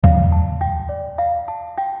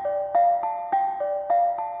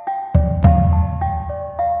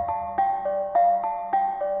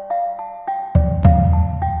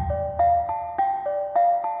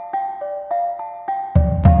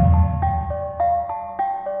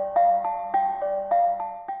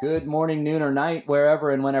Good morning, noon, or night, wherever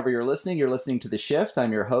and whenever you're listening to The Shift.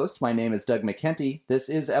 I'm your host. My name is Doug McKenty. This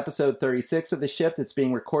is episode 36 of The Shift. It's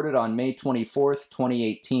being recorded on May 24th,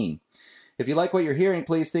 2018. If you like what you're hearing,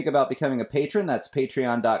 please think about becoming a patron. That's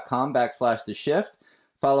patreon.com/The Shift.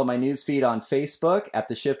 Follow my newsfeed on Facebook at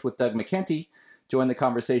The Shift with Doug McKenty. Join the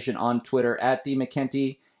conversation on Twitter at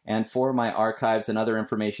DMcKenty. And for my archives and other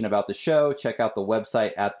information about the show, check out the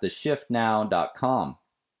website at theshiftnow.com.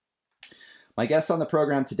 My guest on the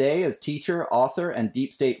program today is teacher, author, and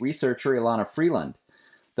deep state researcher Elana Freeland.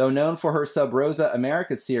 Though known for her Sub Rosa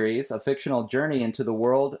America series, a fictional journey into the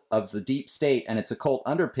world of the deep state and its occult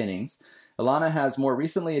underpinnings, Elana has more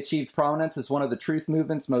recently achieved prominence as one of the truth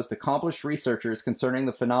movement's most accomplished researchers concerning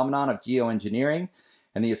the phenomenon of geoengineering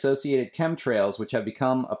and the associated chemtrails, which have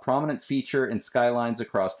become a prominent feature in skylines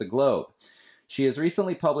across the globe. She has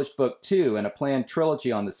recently published Book 2 in a planned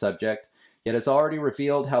trilogy on the subject, yet has already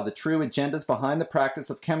revealed how the true agendas behind the practice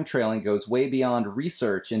of chemtrailing goes way beyond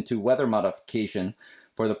research into weather modification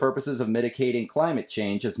for the purposes of mitigating climate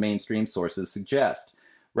change, as mainstream sources suggest.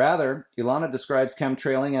 Rather, Elana describes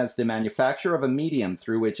chemtrailing as the manufacture of a medium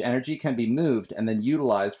through which energy can be moved and then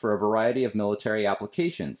utilized for a variety of military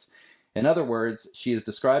applications. In other words, she is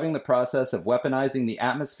describing the process of weaponizing the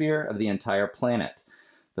atmosphere of the entire planet.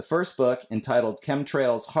 The first book, entitled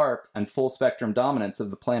Chemtrails, HAARP, and Full Spectrum Dominance of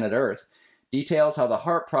the Planet Earth, details how the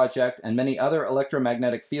HAARP project and many other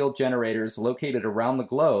electromagnetic field generators located around the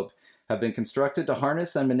globe have been constructed to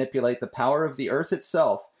harness and manipulate the power of the Earth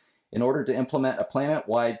itself in order to implement a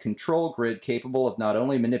planet-wide control grid capable of not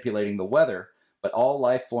only manipulating the weather, but all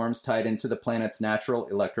life forms tied into the planet's natural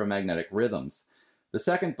electromagnetic rhythms. The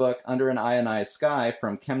second book, Under an Ionized Sky,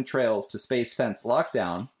 From Chemtrails to Space Fence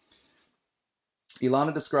Lockdown,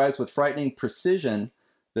 Elana describes with frightening precision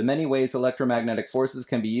the many ways electromagnetic forces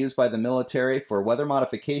can be used by the military for weather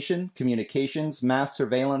modification, communications, mass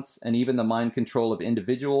surveillance, and even the mind control of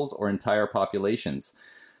individuals or entire populations.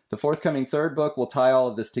 The forthcoming third book will tie all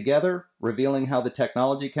of this together, revealing how the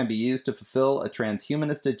technology can be used to fulfill a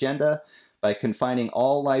transhumanist agenda by confining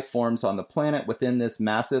all life forms on the planet within this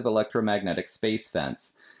massive electromagnetic space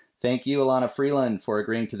fence. Thank you, Elana Freeland, for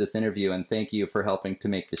agreeing to this interview, and thank you for helping to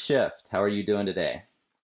make the shift. How are you doing today?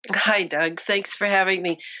 Hi, Doug. Thanks for having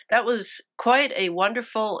me. That was quite a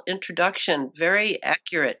wonderful introduction. Very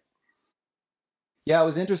accurate. Yeah, it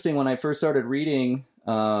was interesting when I first started reading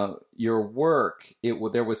your work.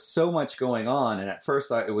 There was so much going on, and at first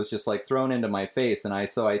it was just like thrown into my face. And I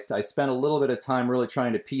spent a little bit of time really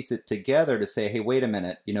trying to piece it together to say, hey, wait a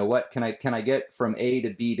minute, you know what? Can I get from A to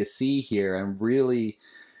B to C here and really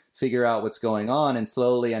figure out what's going on? And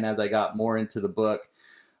slowly, and as I got more into the book,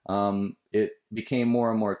 it became more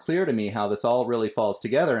and more clear to me how this all really falls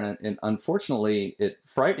together. And unfortunately,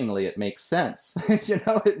 frighteningly, it makes sense.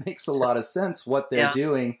 It makes a lot of sense what they're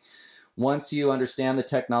doing once you understand the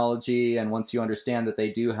technology and once you understand that they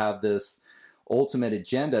do have this ultimate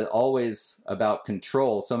agenda, always about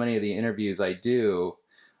control. So many of the interviews I do,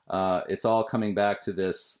 it's all coming back to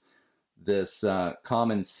this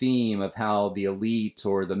common theme of how the elite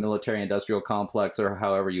or the military-industrial complex, or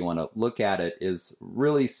however you want to look at it, is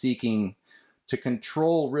really seeking to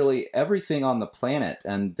control really everything on the planet.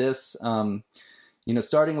 And this,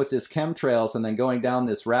 starting with this chemtrails and then going down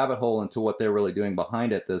this rabbit hole into what they're really doing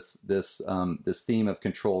behind it, this theme of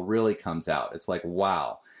control really comes out. It's like,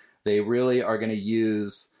 wow, they really are going to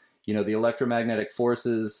use, the electromagnetic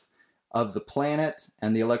forces of the planet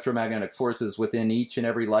and the electromagnetic forces within each and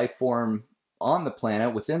every life form on the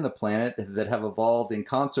planet, within the planet, that have evolved in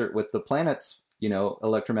concert with the planet's,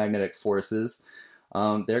 electromagnetic forces.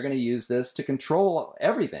 They're going to use this to control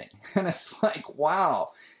everything. And it's like, wow,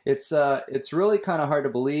 it's really kind of hard to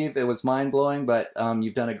believe. It was mind-blowing, but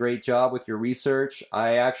you've done a great job with your research.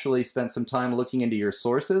 I actually spent some time looking into your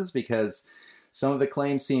sources because some of the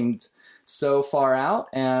claims seemed so far out,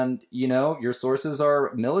 and your sources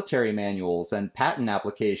are military manuals and patent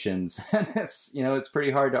applications, and it's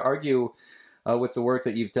pretty hard to argue with the work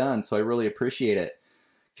that you've done, so I really appreciate it.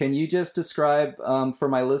 Can you just describe for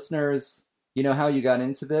my listeners how you got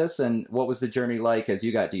into this and what was the journey like as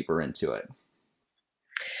you got deeper into it?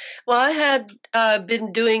 Well, I had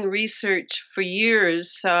been doing research for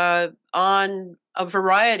years on a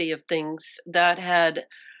variety of things that had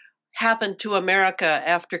happened to America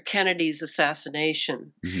after Kennedy's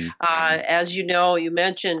assassination. Mm-hmm. As you know, you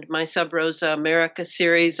mentioned my Sub Rosa America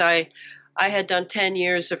series. I had done 10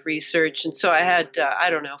 years of research, and so I had,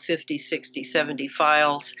 50, 60, 70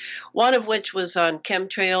 files, one of which was on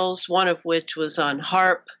chemtrails, one of which was on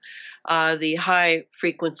HAARP, the High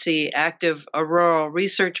Frequency Active Auroral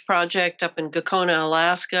Research Project up in Gakona,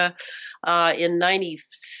 Alaska. In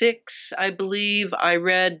 96, I believe, I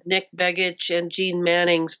read Nick Begich and Gene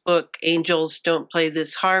Manning's book, Angels Don't Play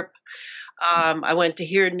This Harp. I went to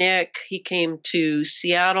hear Nick. He came to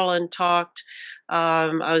Seattle and talked.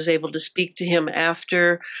 I was able to speak to him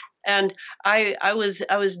after, and I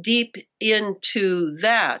was deep into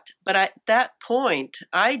that. But at that point,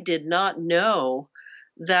 I did not know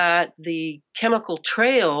that the chemical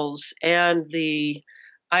trails and the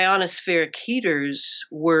ionospheric heaters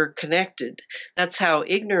were connected. That's how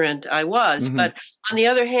ignorant I was. Mm-hmm. But on the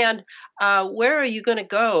other hand, where are you going to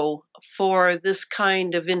go for this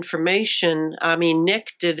kind of information? I mean,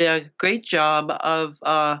 Nick did a great job of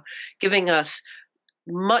giving us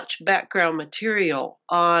much background material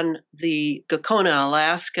on the Gakona,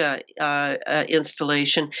 Alaska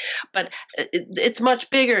installation, but it's much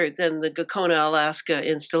bigger than the Gakona, Alaska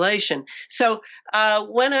installation. So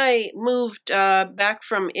when I moved back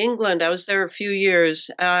from England, I was there a few years.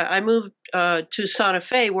 I moved to Santa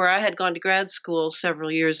Fe, where I had gone to grad school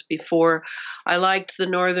several years before. I liked the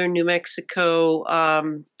northern New Mexico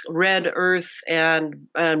red earth and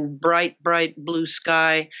bright blue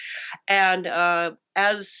sky. And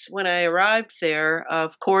as when I arrived there,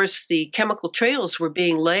 of course, the chemical trails were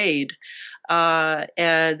being laid.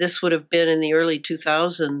 And this would have been in the early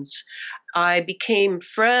 2000s. I became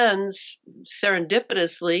friends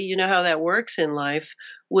serendipitously, you know how that works in life,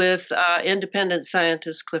 with independent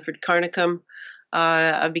scientist Clifford Carnicom.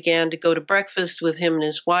 I began to go to breakfast with him and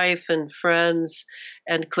his wife and friends,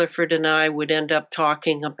 and Clifford and I would end up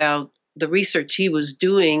talking about the research he was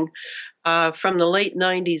doing from the late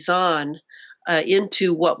 90s on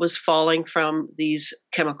into what was falling from these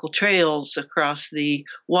chemical trails across the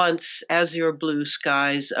once azure blue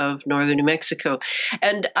skies of northern New Mexico.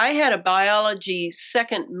 And I had a biology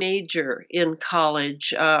second major in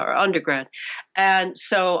college or undergrad. And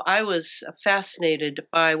so I was fascinated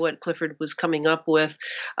by what Clifford was coming up with.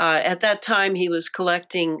 At that time, he was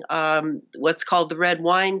collecting what's called the red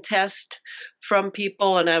wine test from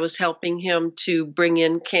people, and I was helping him to bring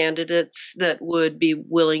in candidates that would be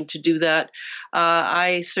willing to do that.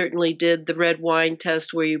 I certainly did the red wine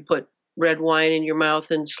test, where you put red wine in your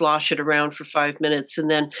mouth and slosh it around for 5 minutes and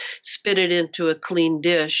then spit it into a clean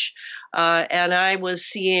dish. And I was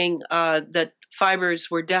seeing that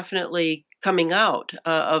fibers were definitely coming out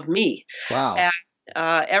of me. Wow. And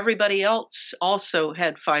everybody else also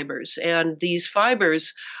had fibers, and these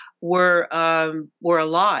fibers were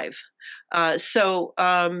alive. So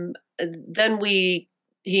then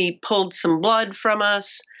he pulled some blood from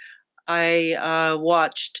us. I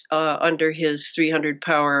watched under his 300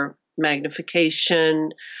 power magnification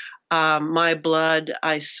my blood.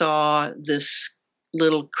 I saw this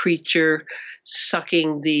little creature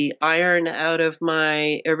sucking the iron out of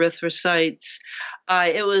my erythrocytes.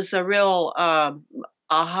 It was a real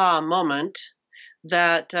aha moment.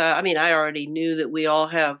 That I mean, I already knew that we all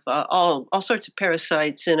have all sorts of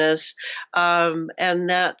parasites in us, and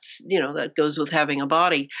that's, you know, that goes with having a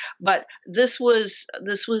body. But this was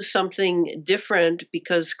something different,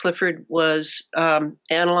 because Clifford was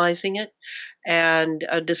analyzing it and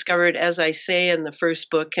discovered, as I say in the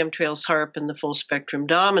first book, Chemtrails, HARP, and the Full Spectrum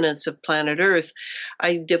Dominance of Planet Earth.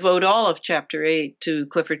 I devote all of Chapter 8 to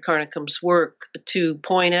Clifford Carnicom's work to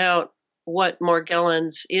point out what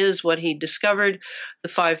Morgellons is, what he discovered, the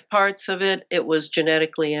 5 parts of it. It was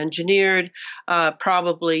genetically engineered,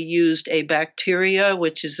 probably used a bacteria,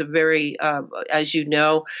 which is a very, as you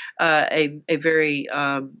know, a very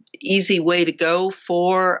easy way to go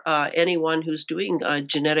for anyone who's doing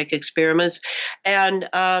genetic experiments. And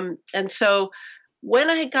so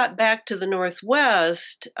when I got back to the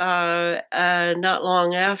Northwest, not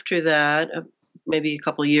long after that, maybe a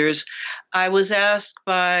couple of years, I was asked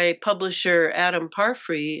by publisher Adam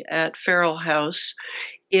Parfrey at Feral House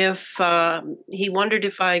if he wondered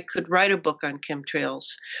if I could write a book on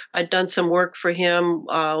chemtrails. I'd done some work for him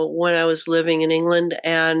when I was living in England,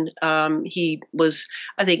 and he was,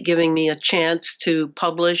 I think, giving me a chance to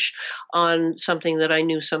publish on something that I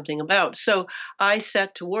knew something about. So I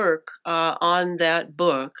set to work on that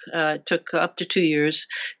book. It took up to 2 years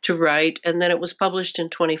to write, and then it was published in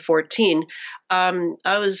 2014.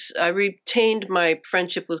 I retained my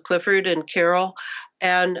friendship with Clifford and Carol,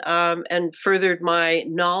 and furthered my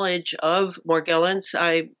knowledge of Morgellons.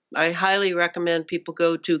 I highly recommend people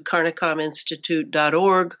go to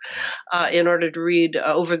carnicominstitute.org in order to read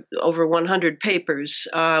over 100 papers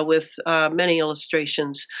with many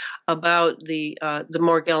illustrations about the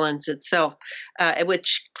Morgellons itself,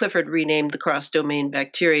 which Clifford renamed the cross-domain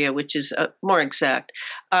bacteria, which is more exact.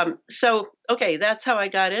 So, okay, that's how I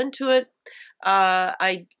got into it.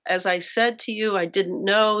 as I said to you, I didn't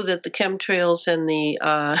know that the chemtrails and the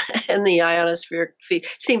and the ionospheric field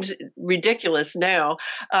seems ridiculous now,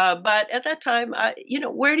 but at that time,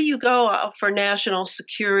 where do you go for national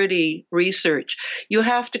security research? You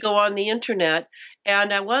have to go on the internet.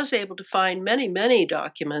 And I was able to find many, many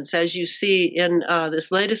documents, as you see in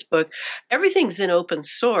this latest book. Everything's in open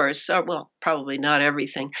source. Well, probably not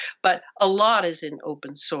everything, but a lot is in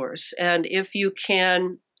open source. And if you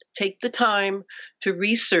can take the time to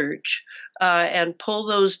research and pull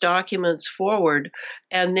those documents forward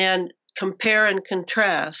and then compare and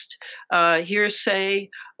contrast hearsay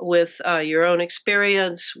with your own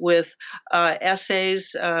experience, with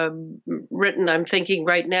essays written. I'm thinking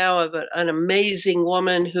right now of an amazing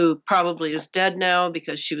woman who probably is dead now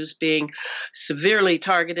because she was being severely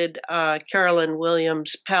targeted, Carolyn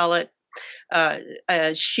Williams Pallett.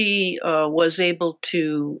 She was able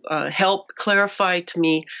to help clarify to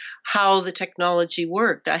me how the technology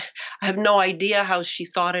worked. I have no idea how she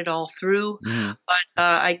thought it all through, but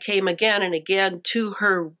I came again and again to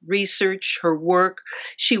her research, her work.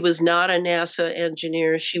 She was not a NASA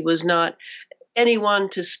engineer. She was not anyone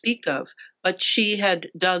to speak of, but she had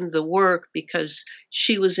done the work because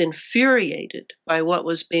she was infuriated by what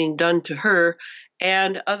was being done to her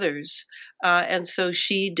and others. And so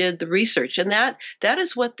she did the research, and that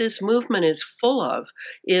is what this movement is full of.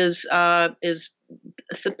 Is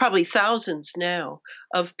probably thousands now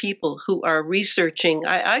of people who are researching.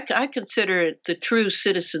 I consider it the true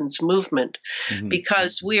citizens movement,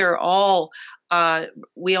 because we all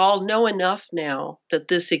know enough now that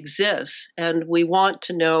this exists, and we want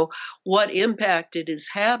to know what impact it is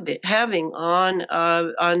having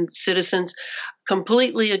on citizens.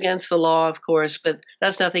 Completely against the law, of course, but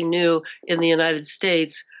that's nothing new in the United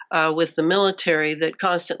States with the military that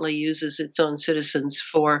constantly uses its own citizens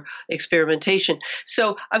for experimentation.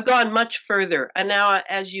 So I've gone much further. And now,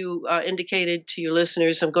 as you indicated to your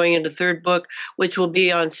listeners, I'm going into the third book, which will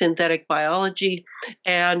be on synthetic biology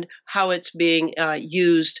and how it's being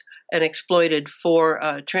used and exploited for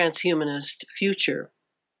a transhumanist future.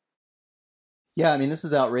 Yeah, I mean, this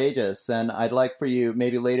is outrageous, and I'd like for you,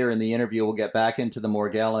 maybe later in the interview, we'll get back into the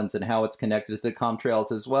Morgellons and how it's connected to the chemtrails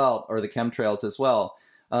as well, or the chemtrails as well.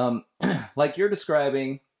 Like you're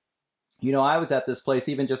describing, I was at this place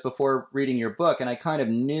even just before reading your book, and I kind of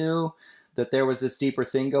knew that there was this deeper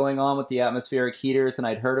thing going on with the atmospheric heaters, and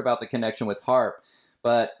I'd heard about the connection with HAARP.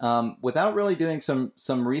 But without really doing some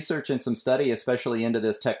research and some study, especially into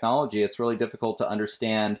this technology, it's really difficult to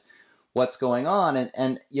understand what's going on.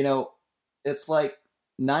 And it's like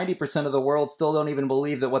 90% of the world still don't even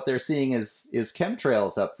believe that what they're seeing is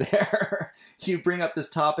chemtrails up there. You bring up this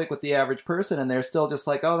topic with the average person and they're still just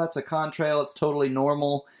like, oh, that's a contrail. It's totally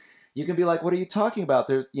normal. You can be like, what are you talking about?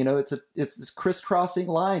 There's, it's crisscrossing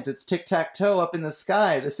lines. It's tic-tac-toe up in the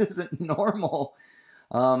sky. This isn't normal.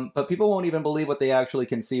 But people won't even believe what they actually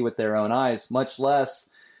can see with their own eyes, much less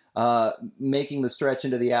making the stretch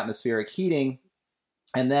into the atmospheric heating.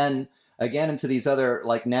 And then again, into these other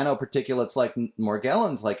like nanoparticulates like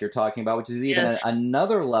Morgellons, like you're talking about, which is even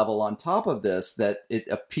another level on top of this that it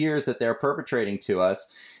appears that they're perpetrating to us.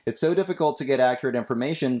 It's so difficult to get accurate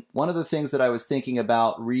information. One of the things that I was thinking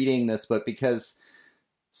about reading this book, because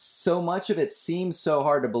so much of it seems so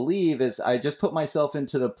hard to believe, is I just put myself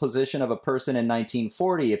into the position of a person in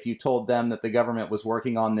 1940. If you told them that the government was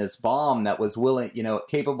working on this bomb that was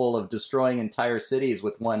capable of destroying entire cities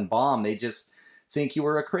with one bomb, they just think you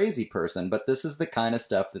were a crazy person. But this is the kind of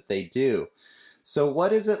stuff that they do. So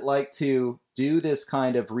what is it like to do this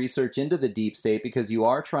kind of research into the deep state, because you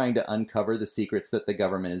are trying to uncover the secrets that the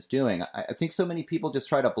government is doing? I think so many people just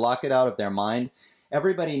try to block it out of their mind.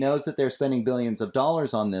 Everybody knows that they're spending billions of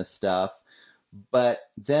dollars on this stuff, but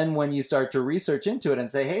then when you start to research into it and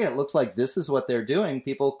say, hey, it looks like this is what they're doing,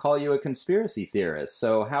 people call you a conspiracy theorist.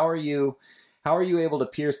 So how are you able to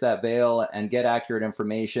pierce that veil and get accurate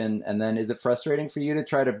information? And then is it frustrating for you to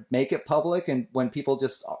try to make it public, and when people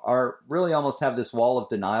just are really almost have this wall of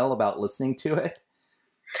denial about listening to it?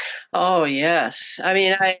 Oh, yes. I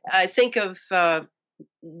mean, I think of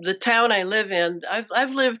the town I live in.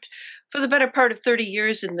 I've lived for the better part of 30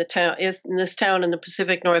 years in this town in the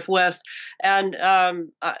Pacific Northwest, and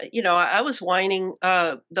I was whining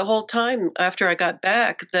the whole time after I got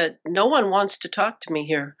back that no one wants to talk to me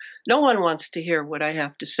here. No one wants to hear what I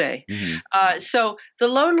have to say. Mm-hmm. So the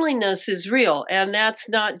loneliness is real, and that's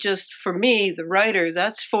not just for me, the writer.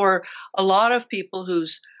 That's for a lot of people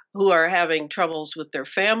whose who are having troubles with their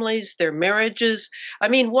families, their marriages. I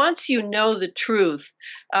mean, once you know the truth,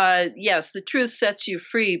 yes, the truth sets you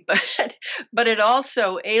free, but it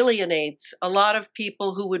also alienates a lot of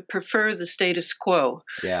people who would prefer the status quo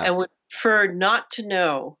Yeah. and would prefer not to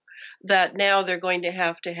know that now they're going to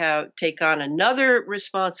have take on another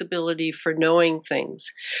responsibility for knowing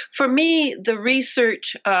things. For me, the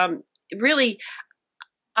research really,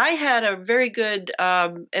 I had a very good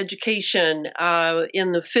education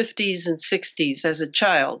in the 50s and 60s as a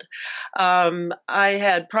child. I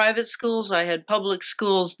had private schools, I had public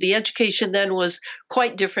schools. The education then was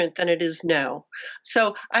quite different than it is now.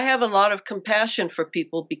 So I have a lot of compassion for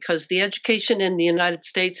people because the education in the United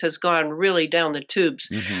States has gone really down the tubes.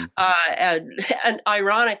 Hmm. And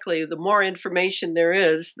ironically, the more information there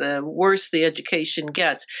is, the worse the education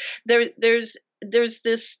gets. There's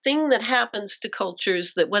this thing that happens to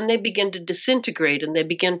cultures that when they begin to disintegrate and they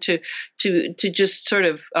begin to just sort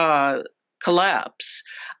of collapse,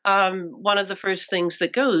 one of the first things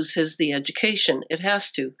that goes is the education. It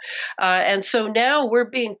has to, and so now we're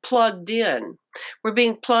being plugged in. We're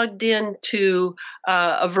being plugged into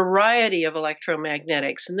a variety of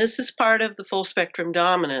electromagnetics, and this is part of the full spectrum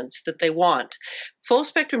dominance that they want. Full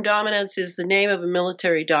spectrum dominance is the name of a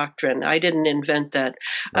military doctrine. I didn't invent that.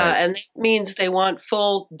 Right. And this means they want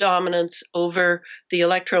full dominance over the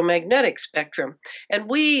electromagnetic spectrum. And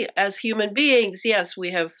we, as human beings, yes,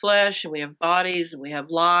 we have flesh and we have bodies and we have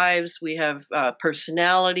lives, we have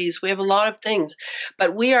personalities, we have a lot of things,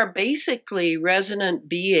 but we are basically resonant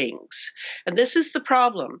beings. And this is the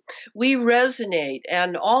problem. We resonate,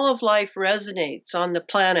 and all of life resonates on the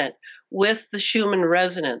planet with the Schumann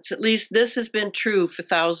resonance. At least this has been true for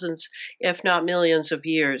thousands, if not millions of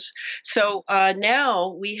years. So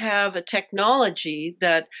now we have a technology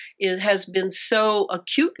that has been so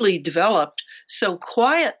acutely developed, so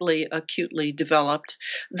quietly acutely developed,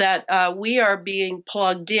 that we are being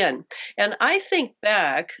plugged in. And I think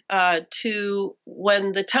back to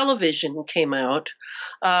when the television came out.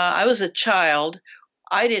 I was a child.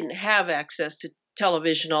 I didn't have access to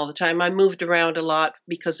television all the time. I moved around a lot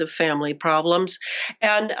because of family problems,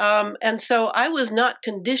 and so I was not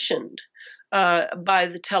conditioned by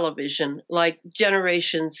the television like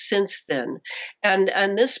generations since then,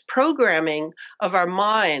 and this programming of our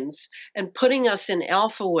minds and putting us in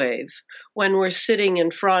alpha wave when we're sitting in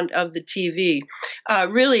front of the TV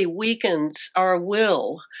really weakens our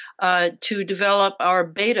will to develop our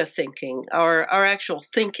beta thinking, our actual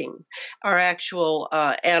thinking, our actual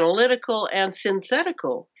analytical and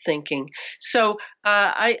synthetical thinking. So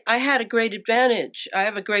I had a great advantage. I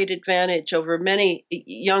have a great advantage over many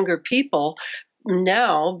younger people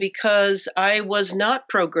now because I was not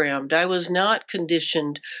programmed. I was not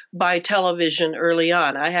conditioned by television early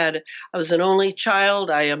on. I was an only child.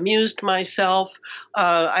 I amused myself.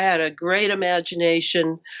 I had a great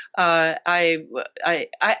imagination. I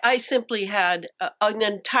simply had an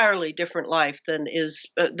entirely different life than is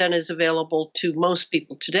available to most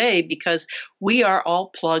people today because we are all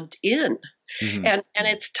plugged in. Hmm. And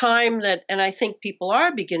it's time that, and I think people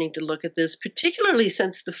are beginning to look at this, particularly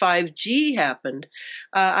since the 5G happened.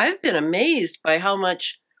 I've been amazed by how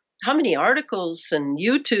many articles and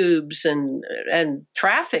YouTubes and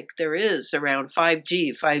traffic there is around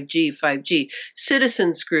 5G, 5G, 5G.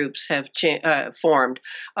 Citizens groups have formed.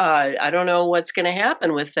 I don't know what's going to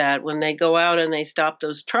happen with that when they go out and they stop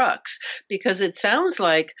those trucks, because it sounds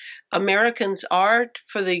like Americans are,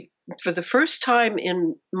 for the first time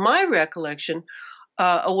in my recollection,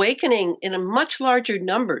 awakening in a much larger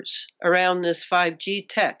numbers around this 5G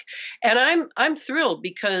tech, and I'm thrilled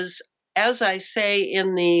because, as I say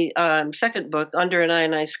in the second book, Under an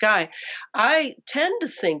Ionized Sky, I tend to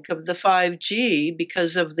think of the 5G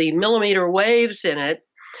because of the millimeter waves in it.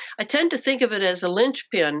 I tend to think of it as a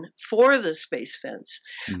linchpin for the space fence.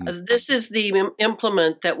 Hmm. This is the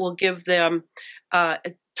implement that will give them uh,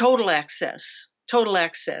 total access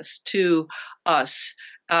to us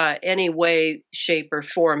any way, shape, or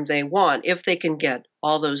form they want, if they can get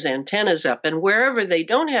all those antennas up. And wherever they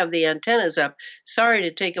don't have the antennas up, sorry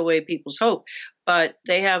to take away people's hope, but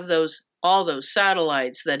they have all those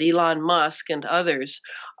satellites that Elon Musk and others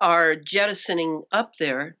are jettisoning up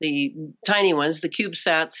there, the tiny ones, the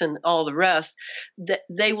CubeSats and all the rest, that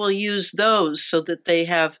they will use those so that they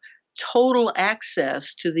have total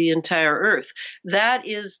access to the entire Earth. That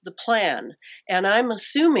is the plan. And I'm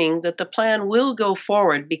assuming that the plan will go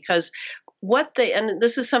forward because and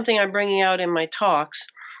this is something I'm bringing out in my talks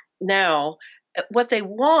now, what they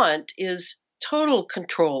want is total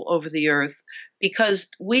control over the Earth because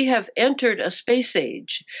we have entered a space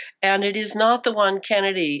age, and it is not the one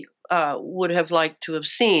Kennedy would have liked to have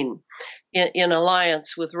seen. in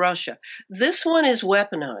alliance with Russia. This one is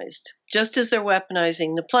weaponized, just as they're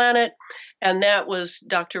weaponizing the planet. And that was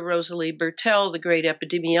Dr. Rosalie Bertell, the great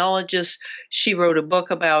epidemiologist. She wrote a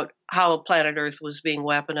book about how planet Earth was being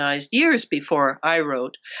weaponized years before I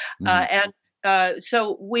wrote.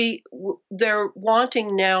 So they're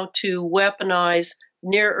wanting now to weaponize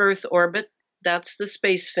near Earth orbit. That's the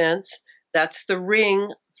space fence. That's the ring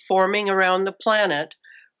forming around the planet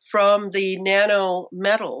from the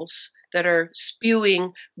nanometals that are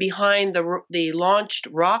spewing behind the launched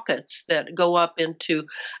rockets that go up into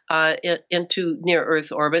near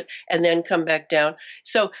Earth orbit and then come back down.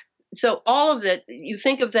 So all of that, you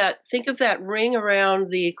think of that ring around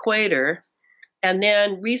the equator. And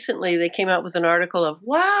then recently they came out with an article of,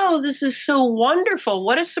 wow, this is so wonderful.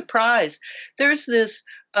 What a surprise. There's this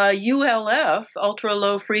ULF, ultra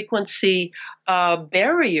low frequency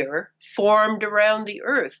barrier formed around the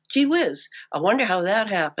Earth. Gee whiz, I wonder how that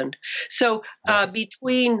happened. So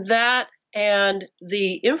between that and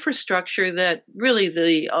the infrastructure that really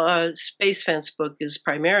the Space Fence book is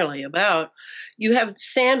primarily about, you have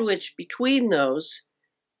sandwiched between those,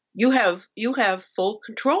 you have full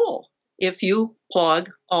control if you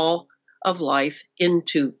plug all of life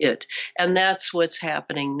into it. And that's what's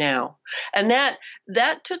happening now. And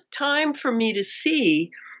that took time for me to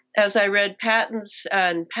see as I read patents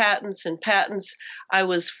and patents and patents. I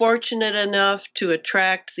was fortunate enough to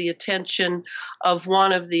attract the attention of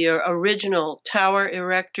one of the original tower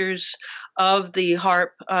erectors of the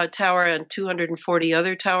HARP tower and 240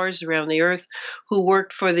 other towers around the Earth, who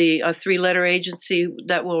worked for the three-letter agency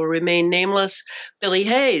that will remain nameless, Billy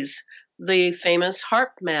Hayes, the famous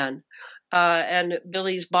HARP man. And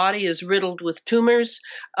Billy's body is riddled with tumors.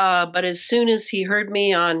 But as soon as he heard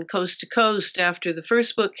me on Coast to Coast after the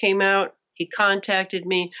first book came out, he contacted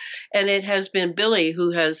me. And it has been Billy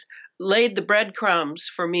who has laid the breadcrumbs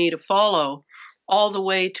for me to follow all the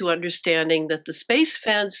way to understanding that the space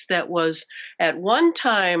fence that was at one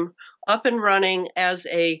time up and running as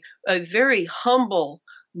a very humble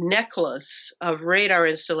necklace of radar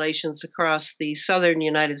installations across the southern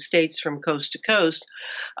United States from coast to coast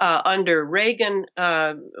under Reagan,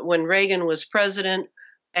 when Reagan was president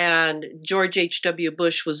and George H.W.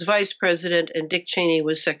 Bush was vice president and Dick Cheney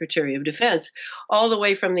was Secretary of Defense, all the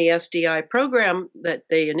way from the SDI program that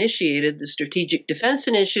they initiated, the Strategic Defense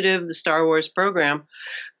Initiative, the Star Wars program.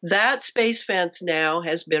 That space fence now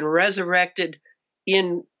has been resurrected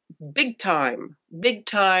in big time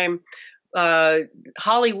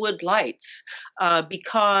Hollywood lights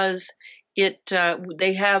because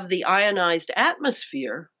they have the ionized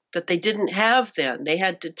atmosphere that they didn't have then. They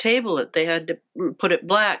had to table it. They had to put it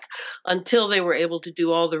black until they were able to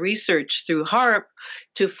do all the research through HARP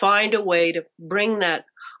to find a way to bring that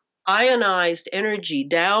ionized energy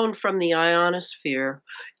down from the ionosphere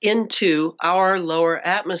into our lower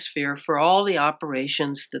atmosphere for all the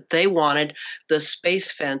operations that they wanted the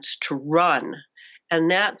space fence to run.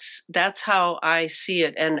 And that's how I see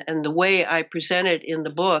it, and the way I present it in the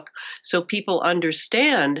book, so people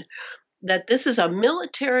understand that this is a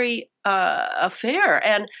military affair.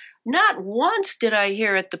 And not once did I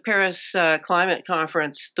hear at the Paris Climate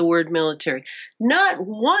Conference the word military. Not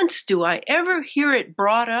once do I ever hear it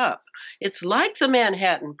brought up. It's like the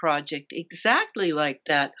Manhattan Project, exactly like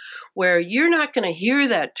that, where you're not going to hear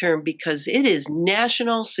that term because it is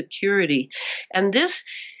national security. And this,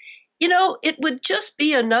 it would just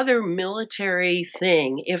be another military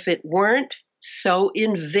thing if it weren't so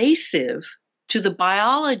invasive to the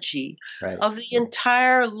biology of the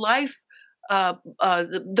entire life,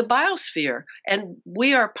 the biosphere. And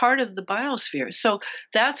we are part of the biosphere. So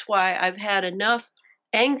that's why I've had enough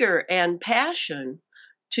anger and passion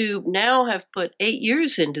to now have put 8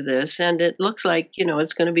 years into this. And it looks like,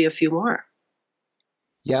 it's going to be a few more.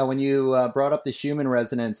 Yeah, when you brought up the Schumann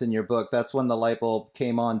resonance in your book, that's when the light bulb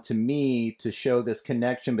came on to me to show this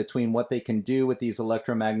connection between what they can do with these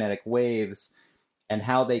electromagnetic waves and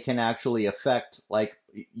how they can actually affect like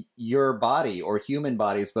your body or human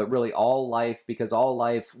bodies, but really all life, because all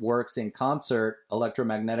life works in concert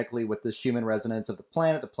electromagnetically with the Schumann resonance of the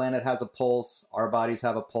planet. The planet has a pulse, our bodies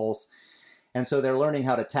have a pulse. And so they're learning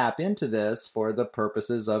how to tap into this for the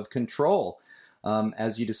purposes of control.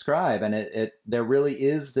 As you describe, and there really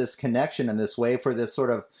is this connection in this way for this sort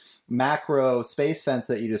of macro space fence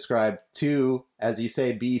that you described to, as you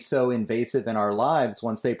say, be so invasive in our lives.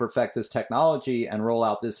 Once they perfect this technology and roll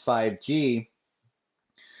out this 5G,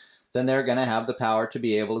 then they're going to have the power to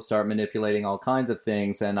be able to start manipulating all kinds of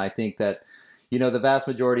things. And I think that, the vast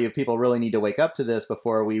majority of people really need to wake up to this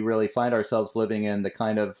before we really find ourselves living in the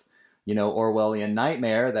kind of, Orwellian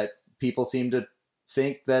nightmare that people seem to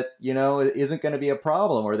think that, it isn't going to be a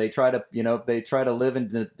problem, or they try to, they try to live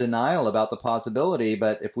in denial about the possibility.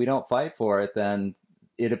 But if we don't fight for it, then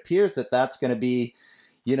it appears that that's going to be,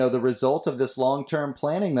 the result of this long-term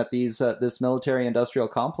planning that this military-industrial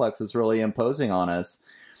complex is really imposing on us.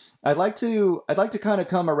 I'd like to kind of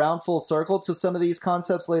come around full circle to some of these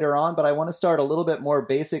concepts later on, but I want to start a little bit more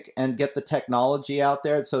basic and get the technology out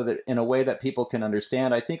there so that in a way that people can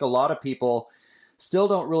understand. I think a lot of people still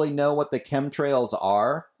don't really know what the chemtrails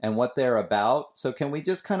are and what they're about. So can we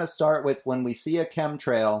just kind of start with, when we see a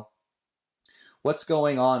chemtrail, what's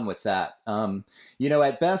going on with that?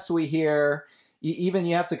 At best we hear, even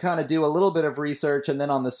you have to kind of do a little bit of research, and then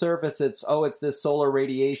on the surface it's this solar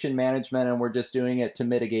radiation management and we're just doing it to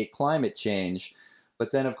mitigate climate change.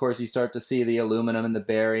 But then of course you start to see the aluminum and the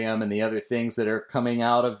barium and the other things that are coming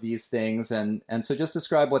out of these things. And so just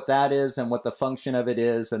describe what that is and what the function of it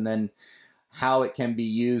is, and then how it can be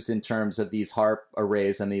used in terms of these HAARP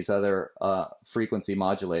arrays and these other frequency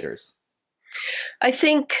modulators. I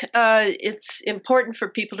think it's important for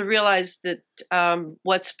people to realize that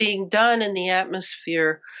what's being done in the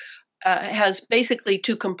atmosphere has basically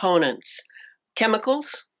two components: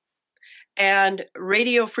 chemicals and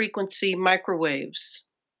radio frequency microwaves.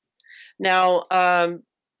 Now,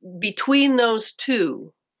 between those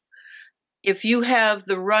two, if you have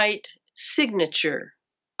the right signature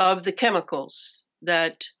of the chemicals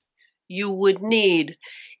that you would need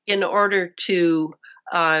in order to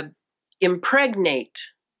impregnate,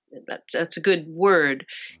 that's a good word,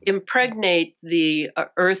 impregnate the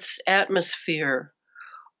Earth's atmosphere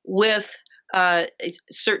with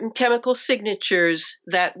certain chemical signatures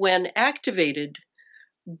that, when activated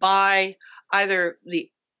by either the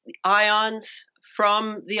ions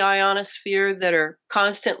from the ionosphere that are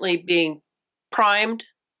constantly being primed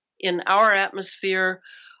in our atmosphere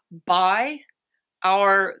by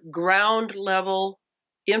our ground level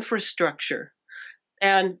infrastructure.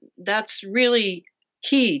 And that's really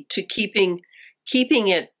key to keeping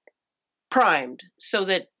it primed, so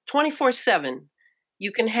that 24/7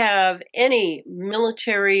 you can have any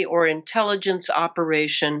military or intelligence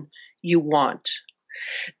operation you want.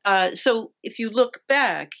 So if you look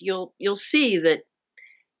back, you'll see that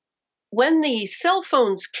when the cell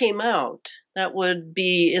phones came out, that would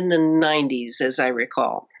be in the 90s, as I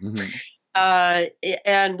recall. Mm-hmm.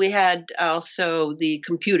 And we had also the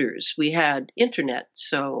computers. We had internet.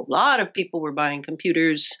 So a lot of people were buying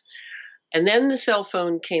computers. And then the cell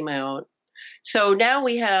phone came out. So now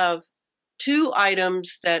we have two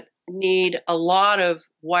items that need a lot of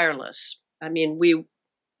wireless. I mean, we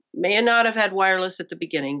may not have had wireless at the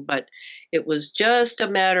beginning, but it was just a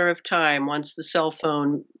matter of time once the cell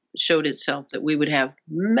phone showed itself that we would have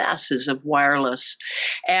masses of wireless.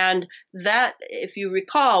 And that, if you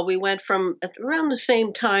recall, we went from around the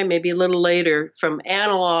same time, maybe a little later, from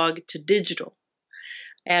analog to digital.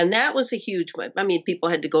 And that was a huge one. I mean, people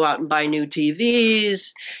had to go out and buy new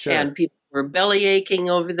TVs, Sure. And people were belly aching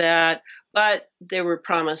over that. But they were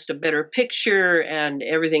promised a better picture and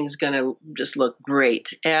everything's going to just look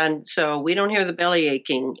great. And so we don't hear the belly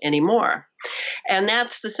aching anymore. And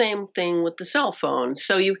that's the same thing with the cell phone.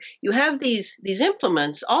 So you have these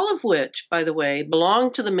implements, all of which, by the way,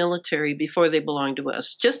 belong to the military before they belong to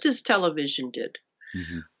us, just as television did.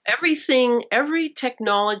 Mm-hmm. Every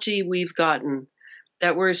technology we've gotten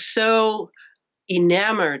that we're so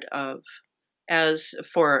enamored of, as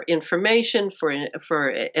for information, for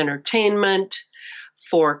entertainment,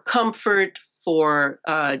 for comfort, for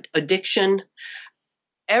addiction,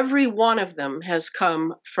 every one of them has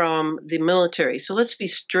come from the military. So let's be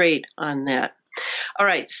straight on that. All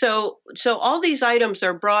right. So all these items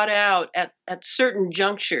are brought out at certain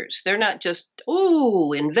junctures. They're not just,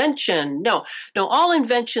 invention. No, all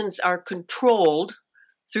inventions are controlled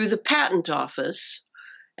through the patent office.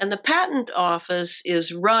 And the patent office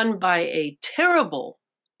is run by a terrible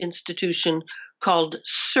institution called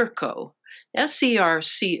Serco,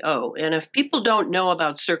 SERCO. And if people don't know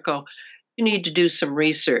about Serco, you need to do some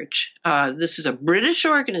research. This is a British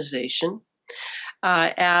organization,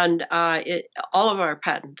 and all of our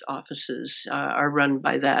patent offices are run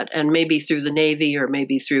by that, and maybe through the Navy or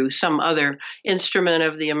maybe through some other instrument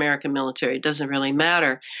of the American military. It doesn't really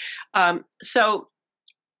matter. So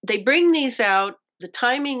they bring these out. The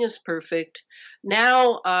timing is perfect.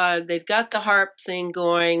 Now they've got the HAARP thing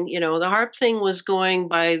going. The HAARP thing was going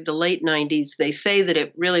by the late 90s. They say that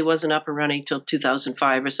it really wasn't up and running till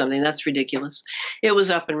 2005 or something. That's ridiculous. It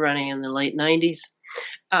was up and running in the late 90s.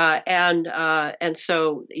 And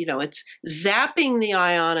so, it's zapping the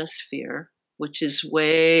ionosphere, which is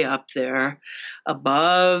way up there,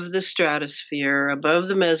 above the stratosphere, above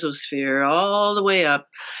the mesosphere, all the way up.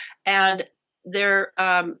 And they're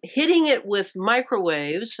hitting it with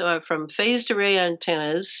microwaves from phased array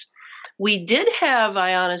antennas. We did have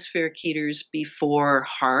ionospheric heaters before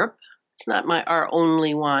HARP. It's not our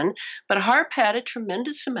only one, but HARP had a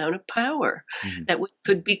tremendous amount of power that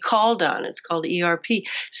could be called on. It's called ERP.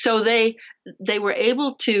 So they were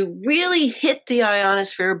able to really hit the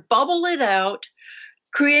ionosphere, bubble it out,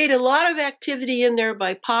 create a lot of activity in there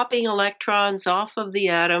by popping electrons off of the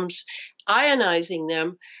atoms, ionizing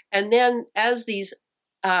them, and then as these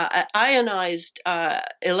ionized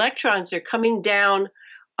electrons are coming down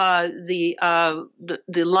the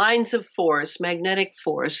lines of force, magnetic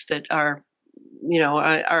force that are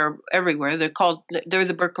everywhere. They're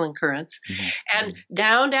the Birkeland currents, and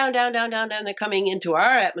down, they're coming into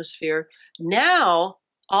our atmosphere. Now,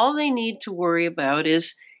 all they need to worry about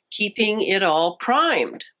is keeping it all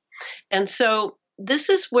primed. And so this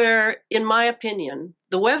is where, in my opinion,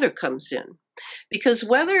 the weather comes in, because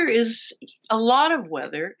a lot of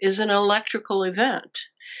weather is an electrical event.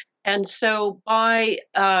 And so by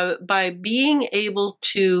being able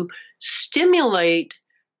to stimulate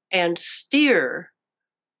and steer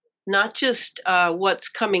not just what's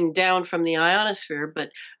coming down from the ionosphere, but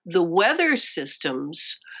the weather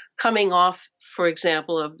systems coming off, for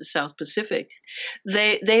example, of the South Pacific,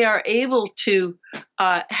 they are able to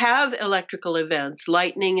have electrical events,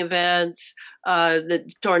 lightning events, the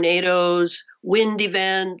tornadoes, wind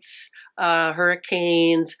events,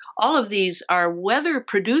 hurricanes. All of these are weather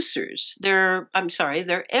producers. They're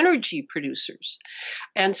energy producers.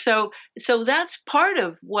 And so that's part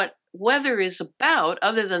of what weather is about,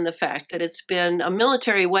 other than the fact that it's been a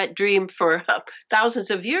military wet dream for thousands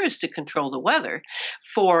of years to control the weather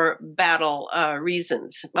for battle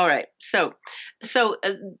reasons. All right, so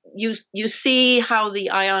you see how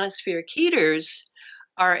the ionospheric heaters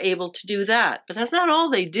are able to do that, but that's not all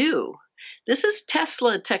they do. This is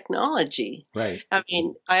Tesla technology. Right. I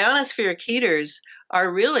mean, ionospheric heaters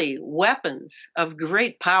are really weapons of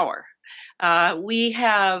great power. We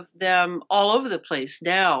have them all over the place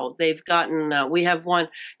now. They've gotten, we have one,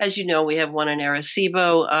 as you know, we have one in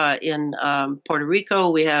Arecibo in Puerto Rico.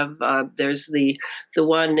 We have, there's the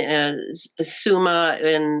one Suma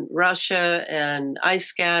in Russia, and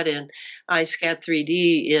iSCAT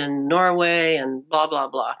 3D in Norway, and blah, blah,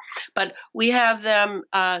 blah. But we have them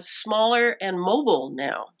smaller and mobile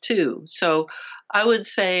now, too. So I would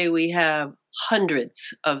say we have hundreds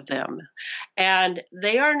of them, and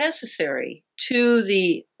they are necessary to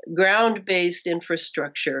the ground-based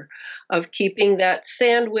infrastructure of keeping that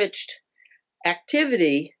sandwiched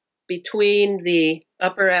activity between the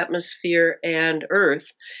upper atmosphere and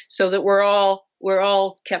Earth, so that we're all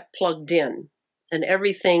kept plugged in, and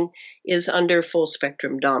everything is under full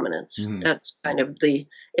spectrum dominance. That's kind of the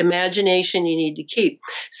imagination you need to keep.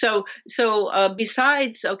 So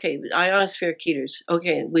besides, ionospheric heaters,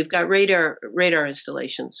 we've got radar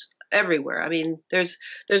installations everywhere. I mean, there's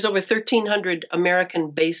over 1,300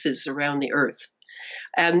 American bases around the Earth,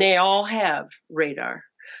 and they all have radar.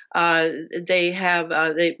 They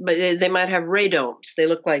might have radomes. They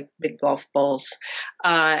look like big golf balls,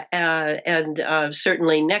 and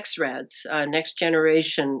certainly NEXRADs, next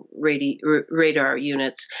generation radar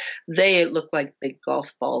units. They look like big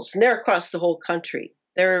golf balls, and they're across the whole country.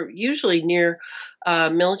 They're usually near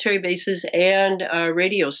military bases and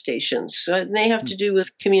radio stations. So they have to do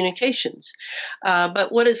with communications.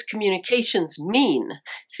 But what does communications mean?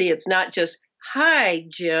 See, it's not just, "Hi,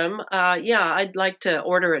 Jim. I'd like to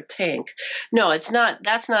order a tank." No, it's not.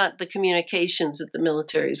 That's not the communications that the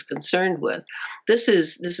military is concerned with. This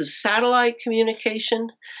is satellite communication,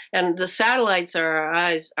 and the satellites are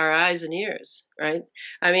our eyes and ears, right?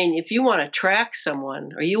 I mean, if you want to track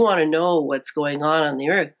someone or you want to know what's going on the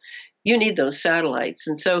Earth, you need those satellites.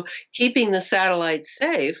 And so keeping the satellites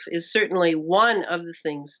safe is certainly one of the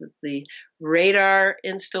things that the radar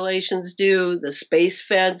installations do. The space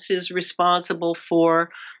fence is responsible for.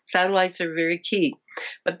 Satellites are very key.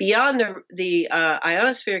 But beyond the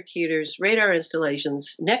ionospheric heaters, radar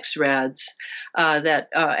installations, NEXRADs that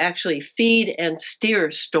actually feed and steer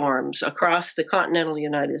storms across the continental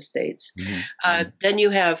United States. Then you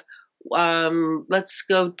have let's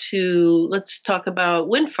talk about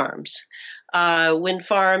wind farms. Wind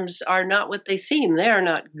farms are not what they seem. They are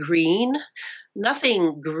not green.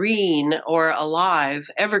 Nothing green or alive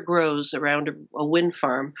ever grows around a wind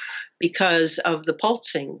farm because of the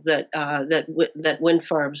pulsing that wind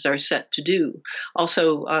farms are set to do.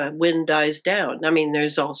 Also, wind dies down. I mean,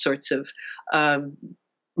 there's all sorts of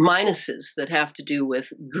minuses that have to do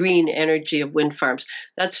with green energy of wind farms.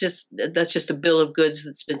 That's just a bill of goods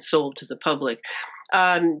that's been sold to the public.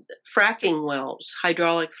 Fracking wells,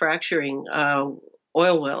 hydraulic fracturing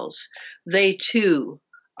oil wells, they too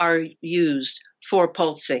are used for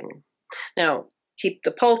pulsing. Now, keep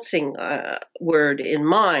the pulsing word in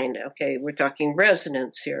mind. Okay, we're talking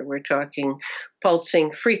resonance here. We're talking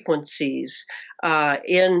pulsing frequencies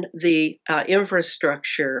in the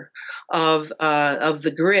infrastructure of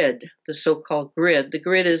the grid, the so-called grid. The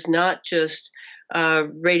grid is not just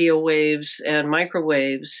radio waves and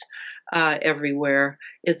microwaves everywhere.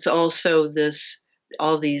 It's also this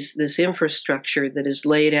infrastructure that is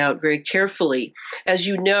laid out very carefully. As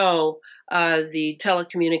you know, the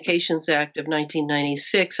Telecommunications Act of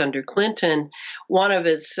 1996 under Clinton, one of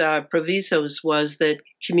its provisos was that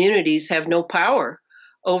communities have no power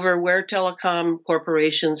over where telecom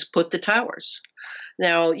corporations put the towers.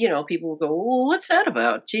 Now, people will go, well, what's that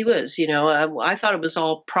about? Gee whiz, I thought it was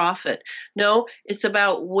all profit. No, it's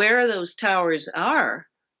about where those towers are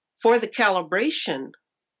for the calibration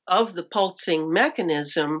of the pulsing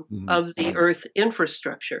mechanism of the Earth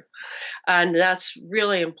infrastructure. And that's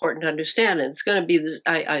really important to understand. And it's going to be,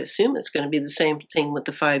 I assume it's going to be the same thing with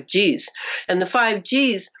the 5Gs. And the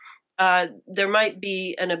 5Gs, there might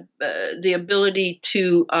be the ability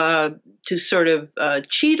to sort of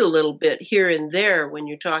cheat a little bit here and there when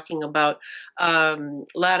you're talking about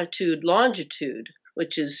latitude, longitude,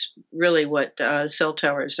 which is really what cell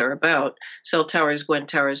towers are about. Cell towers, Gwen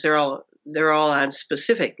towers, they're all on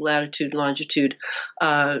specific latitude, longitude,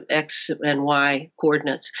 X and Y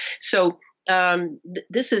coordinates. So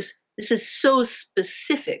this is so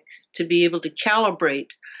specific to be able to calibrate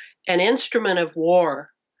an instrument of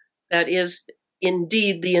war that is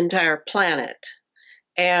indeed the entire planet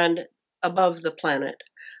and above the planet.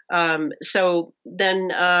 So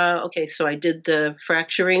I did the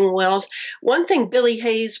fracturing wells. One thing Billy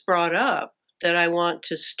Hayes brought up that I want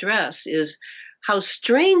to stress is how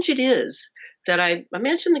strange it is that I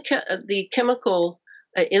mentioned the chemical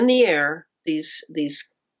in the air, these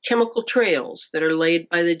chemical trails that are laid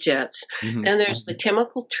by the jets. Mm-hmm. Then there's the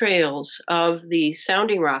chemical trails of the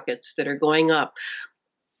sounding rockets that are going up.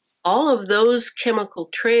 All of those chemical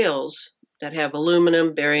trails that have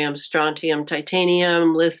aluminum, barium, strontium,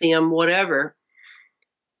 titanium, lithium, whatever,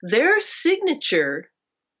 their signature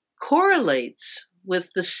correlates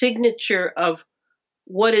with the signature of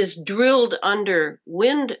what is drilled under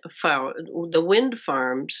the wind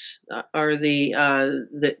farms, or the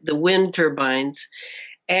wind turbines,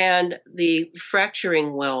 and the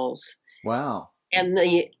fracturing wells. Wow! And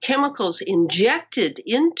the chemicals injected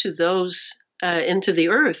into those into the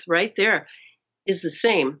earth right there is the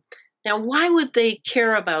same. Now, why would they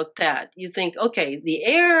care about that? You think, okay, the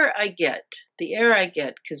air I get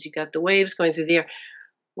because you got the waves going through the air.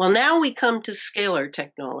 Well, now we come to scalar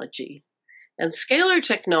technology. And scalar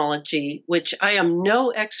technology, which I am no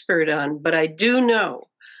expert on, but I do know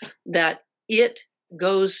that it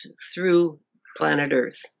goes through planet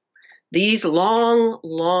Earth. These long,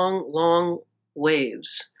 long, long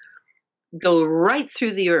waves go right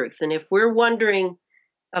through the Earth. And if we're wondering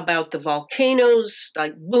about the volcanoes,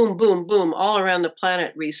 like boom, boom, boom, all around the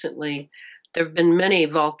planet recently, there have been many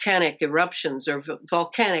volcanic eruptions or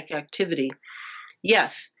volcanic activity.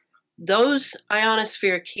 Yes, those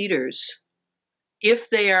ionospheric heaters, if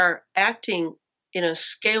they are acting in a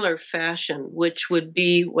scalar fashion, which would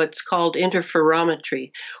be what's called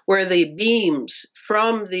interferometry, where the beams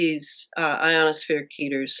from these ionospheric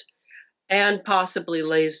heaters and possibly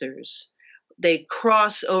lasers, they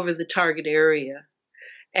cross over the target area.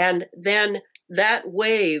 And then that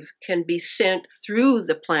wave can be sent through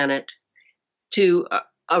the planet to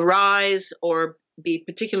arise or be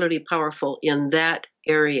particularly powerful in that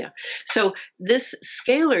area. So this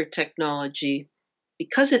scalar technology,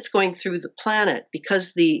 because it's going through the planet,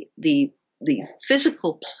 because the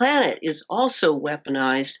physical planet is also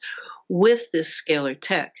weaponized with this scalar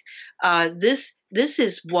tech, this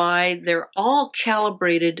is why they're all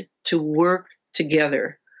calibrated to work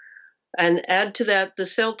together. And add to that the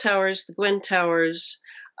cell towers, the Gwen towers,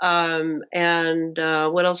 and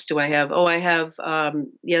what else do I have? Oh, I have,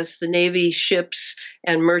 the Navy ships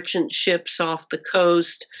and merchant ships off the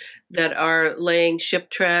coast that are laying ship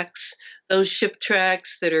tracks. Those ship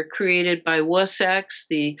tracks that are created by WSACs,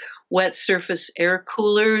 the wet surface air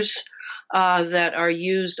coolers, that are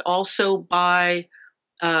used also by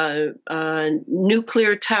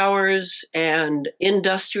nuclear towers and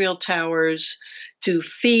industrial towers to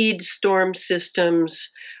feed storm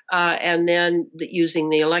systems, and then using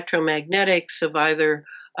the electromagnetics of either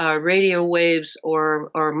radio waves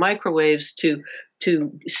or microwaves to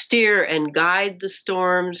steer and guide the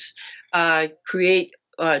storms, create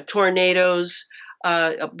tornadoes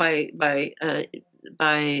by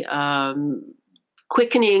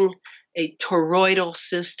quickening a toroidal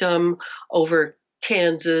system over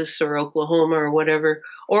Kansas or Oklahoma or whatever,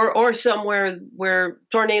 or somewhere where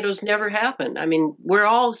tornadoes never happen. I mean, we're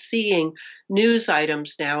all seeing news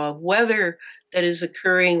items now of weather that is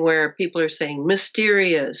occurring where people are saying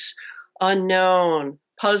mysterious, unknown,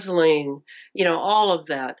 puzzling, all of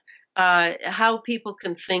that. How people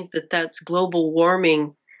can think that that's global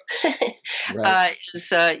warming Right.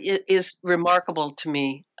 is remarkable to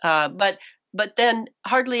me. But then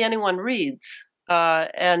hardly anyone reads,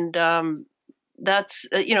 and that's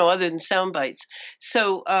other than sound bites.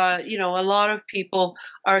 So a lot of people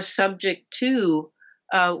are subject to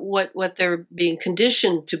what they're being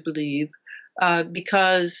conditioned to believe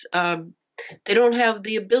because they don't have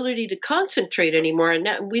the ability to concentrate anymore.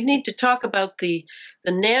 And we need to talk about the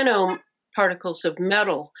nanoparticles of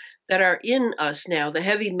metal that are in us now, the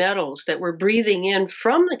heavy metals that we're breathing in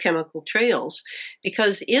from the chemical trails,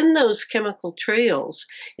 because in those chemical trails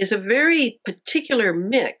is a very particular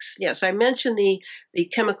mix. Yes, I mentioned the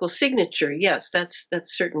chemical signature. Yes, that's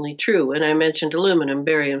certainly true. And I mentioned aluminum,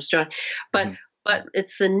 barium, strontium, Mm-hmm. but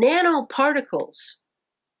it's the nanoparticles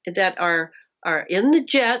that are in the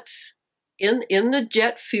jets, in the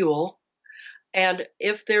jet fuel. And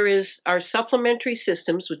if there are supplementary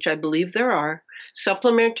systems, which I believe there are,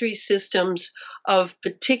 supplementary systems of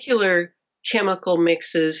particular chemical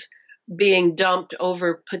mixes being dumped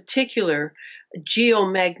over particular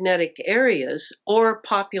geomagnetic areas or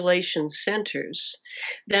population centers,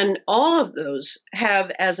 then all of those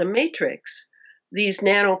have as a matrix these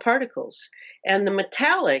nanoparticles. And the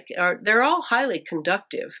metallic they're all highly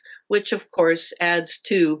conductive, which of course adds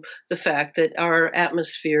to the fact that our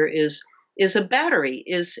atmosphere is a battery,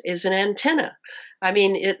 is an antenna. I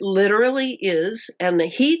mean, it literally is. And the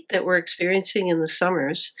heat that we're experiencing in the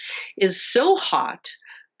summers is so hot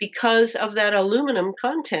because of that aluminum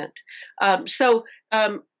content. So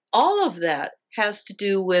all of that has to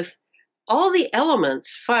do with all the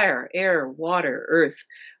elements: fire, air, water, earth.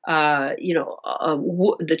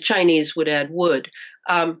 The Chinese would add wood.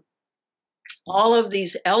 All of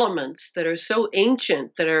these elements that are so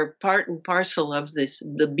ancient, that are part and parcel of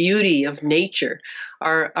the beauty of nature,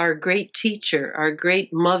 our great teacher, our great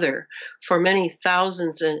mother for many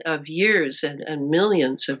thousands of years and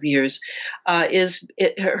millions of years,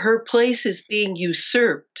 her place is being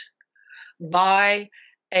usurped by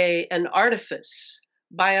an artifice,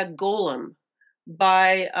 by a golem,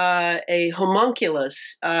 by a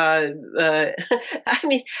homunculus. I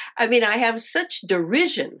mean, I have such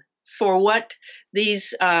derision for what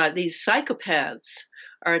these psychopaths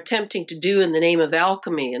are attempting to do in the name of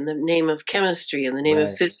alchemy, in the name of chemistry, in the name of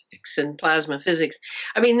Right. physics and plasma physics.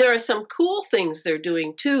 I mean, there are some cool things they're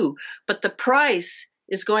doing too, but the price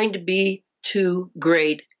is going to be too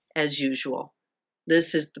great as usual.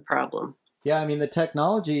 This is the problem. Yeah, I mean, the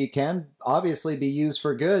technology can obviously be used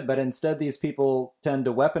for good, but instead these people tend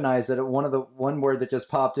to weaponize it. One word that just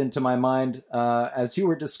popped into my mind as you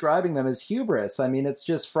were describing them is hubris. I mean, it's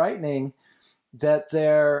just frightening that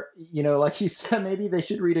they're, like you said, maybe they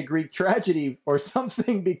should read a Greek tragedy or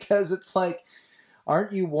something, because it's like,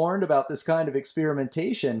 aren't you warned about this kind of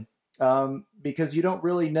experimentation? Because you don't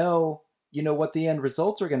really know, what the end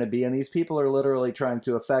results are going to be. And these people are literally trying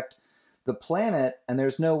to affect the planet, and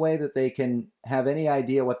there's no way that they can have any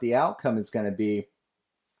idea what the outcome is going to be.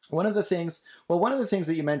 One of the things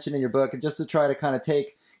that you mentioned in your book, and just to try to kind of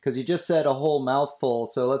take, because you just said a whole mouthful,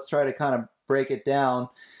 so let's try to kind of break it down.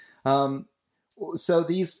 So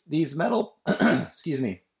these metal, excuse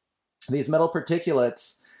me, these metal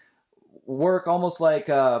particulates work almost like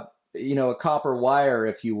a copper wire,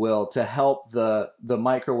 if you will, to help the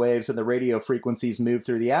microwaves and the radio frequencies move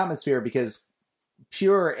through the atmosphere, because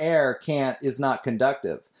pure air is not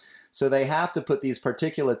conductive. So they have to put these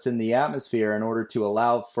particulates in the atmosphere in order to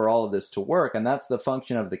allow for all of this to work. And that's the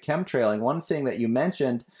function of the chemtrailing. One thing that you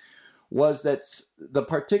mentioned was that the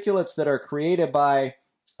particulates that are created by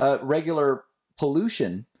regular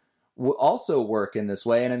pollution will also work in this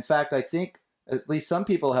way. And in fact, I think at least some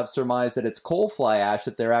people have surmised that it's coal fly ash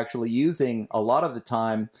that they're actually using a lot of the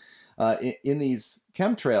time in these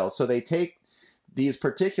chemtrails. So they take these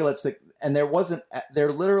particulates and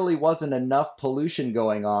there literally wasn't enough pollution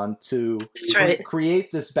going on to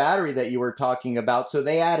create this battery that you were talking about. So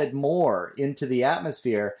they added more into the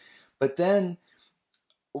atmosphere. But then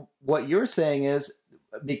what you're saying is,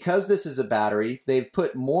 because this is a battery, they've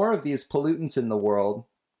put more of these pollutants in the world,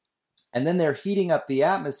 and then they're heating up the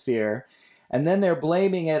atmosphere, and then they're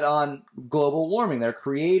blaming it on global warming. They're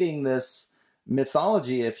creating this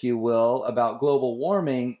mythology, if you will, about global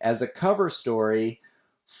warming as a cover story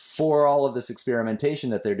for all of this experimentation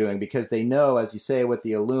that they're doing, because they know, as you say, with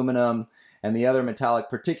the aluminum and the other metallic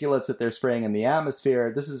particulates that they're spraying in the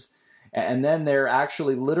atmosphere, and then they're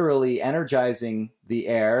actually literally energizing the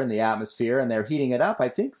air and the atmosphere, and they're heating it up. I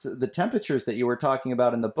think the temperatures that you were talking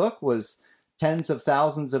about in the book was tens of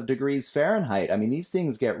thousands of degrees Fahrenheit. I mean, these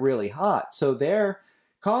things get really hot. So they're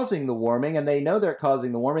causing the warming, and they know they're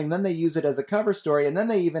causing the warming. Then they use it as a cover story, and then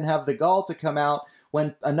they even have the gall to come out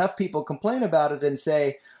when enough people complain about it and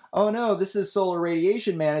say, oh no, this is solar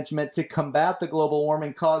radiation management to combat the global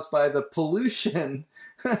warming caused by the pollution.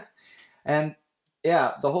 And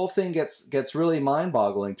yeah, the whole thing gets really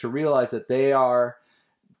mind-boggling to realize that they are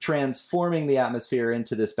transforming the atmosphere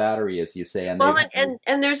into this battery, as you say.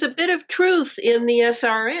 And there's a bit of truth in the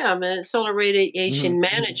SRM, solar radiation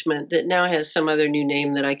management, that now has some other new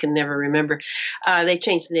name that I can never remember. They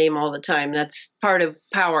change the name all the time. That's part of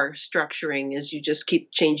power structuring, is you just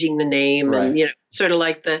keep changing the name, right. And sort of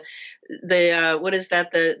like the what is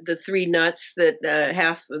that, the three nuts that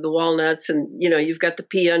half of the walnuts, and you've got the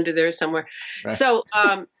pea under there somewhere. Right. So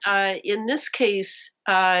in this case,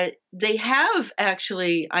 they have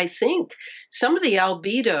actually, I think, some of the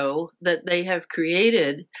albedo that they have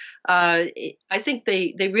created. I think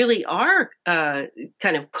they really are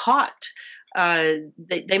kind of caught.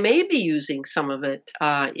 They may be using some of it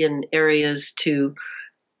in areas to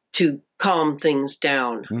calm things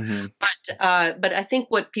down. Mm-hmm. But I think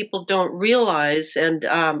what people don't realize, and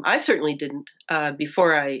I certainly didn't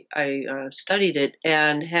before I studied it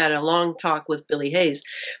and had a long talk with Billy Hayes.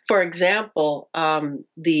 For example,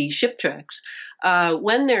 the ship tracks,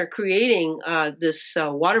 when they're creating this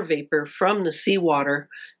water vapor from the seawater,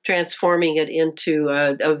 transforming it into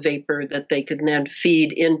a vapor that they could then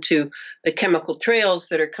feed into the chemical trails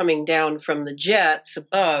that are coming down from the jets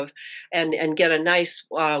above, and get a nice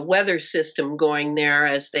weather system going there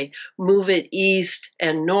as they move it east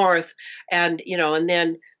and north, and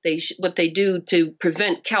then what they do to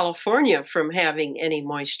prevent California from having any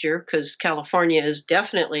moisture, because California is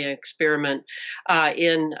definitely an experiment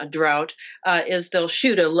in a drought, is they'll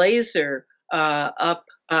shoot a laser up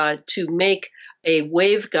to make a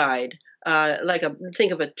waveguide,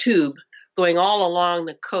 think of a tube going all along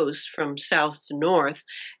the coast from south to north,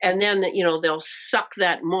 and then they'll suck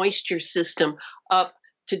that moisture system up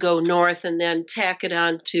to go north, and then tack it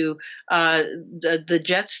onto the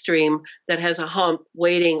jet stream that has a hump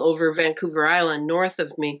waiting over Vancouver Island north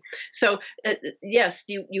of me. So yes,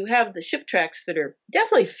 you have the ship tracks that are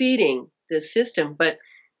definitely feeding this system, but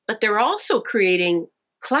they're also creating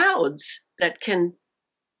clouds that can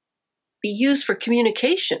be used for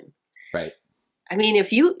communication. Right. I mean,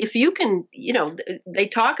 if you can, they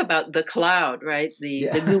talk about the cloud, right? The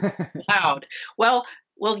new cloud. Well,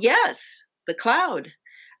 yes, the cloud,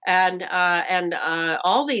 and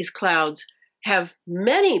all these clouds have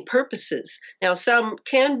many purposes. Now, some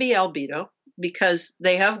can be albedo because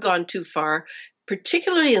they have gone too far,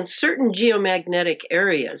 particularly in certain geomagnetic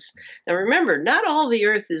areas. Now, remember, not all the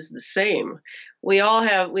Earth is the same. We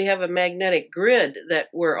have a magnetic grid that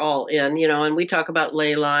we're all in, and we talk about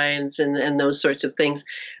ley lines and those sorts of things.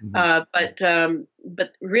 Mm-hmm.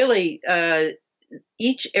 But really,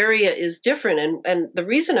 each area is different. And the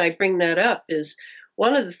reason I bring that up is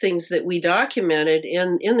one of the things that we documented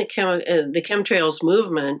in the chemtrails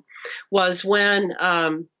movement was when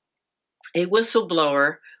a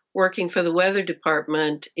whistleblower working for the weather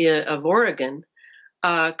department of Oregon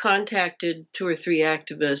contacted 2 or 3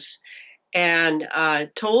 activists and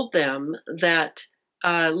told them that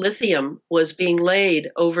lithium was being laid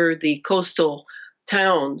over the coastal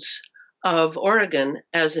towns of Oregon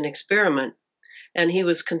as an experiment. And he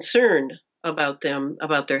was concerned about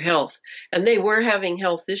their health. And they were having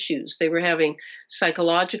health issues. They were having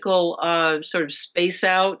psychological sort of space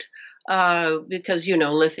out because,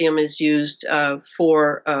 lithium is used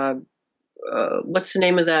for, what's the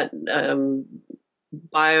name of that?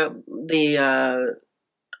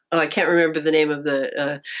 I can't remember the name of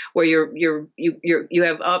the where you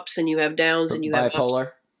have ups and you have downs and you have bipolar.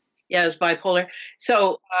 Ups. Yeah, it's bipolar.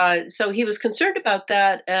 So he was concerned about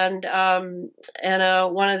that, and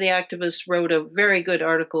one of the activists wrote a very good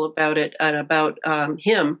article about it and about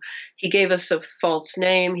him. He gave us a false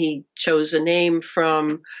name. He chose a name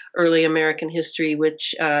from early American history,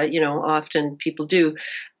 which often people do,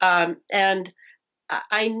 and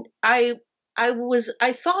I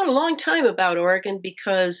thought a long time about Oregon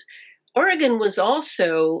because Oregon was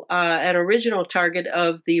also an original target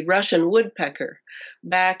of the Russian woodpecker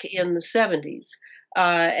back in the 70s,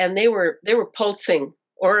 and they were pulsing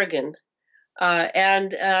Oregon.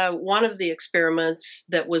 And one of the experiments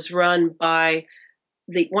that was run by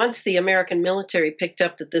once the American military picked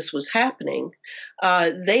up that this was happening,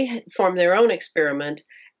 they formed their own experiment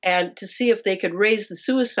and to see if they could raise the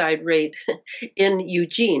suicide rate in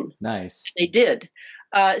Eugene. Nice. They did.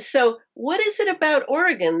 So, what is it about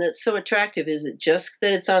Oregon that's so attractive? Is it just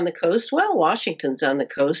that it's on the coast? Well, Washington's on the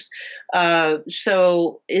coast.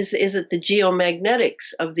 So, is it the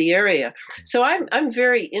geomagnetics of the area? So, I'm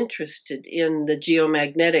very interested in the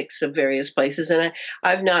geomagnetics of various places, and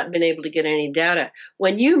I've not been able to get any data.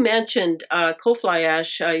 When you mentioned coal fly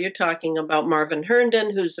ash, you're talking about Marvin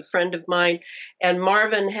Herndon, who's a friend of mine, and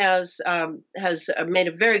Marvin has made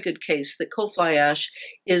a very good case that coal fly ash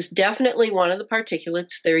is definitely one of the particulates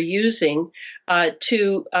they're using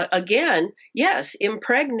to, again, yes,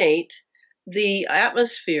 impregnate the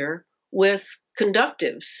atmosphere with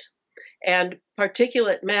conductives and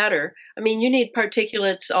particulate matter. I mean, you need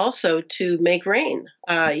particulates also to make rain.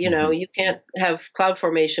 You can't have cloud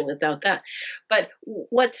formation without that. But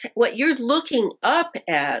what you're looking up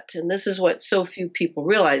at, and this is what so few people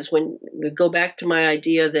realize when we go back to my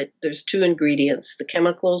idea that there's two ingredients, the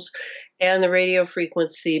chemicals and the radio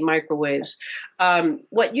frequency microwaves.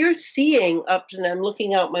 What you're seeing up, and I'm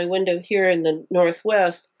looking out my window here in the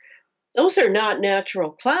Northwest, those are not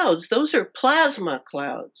natural clouds. Those are plasma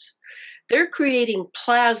clouds. They're creating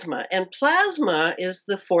plasma, and plasma is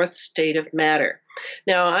the fourth state of matter.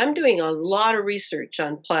 Now, I'm doing a lot of research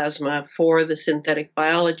on plasma for the synthetic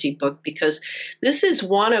biology book because this is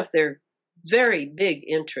one of their very big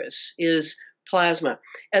interests is plasma.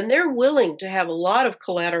 And they're willing to have a lot of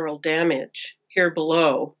collateral damage here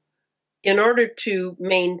below in order to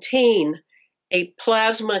maintain a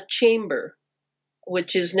plasma chamber,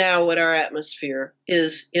 which is now what our atmosphere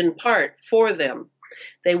is in part for them.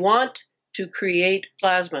 They want to create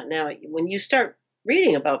plasma. Now, when you start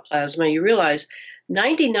reading about plasma, you realize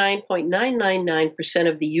 99.999%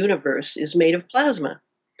 of the universe is made of plasma.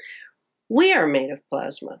 We are made of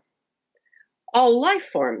plasma. All life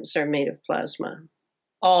forms are made of plasma.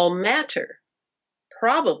 All matter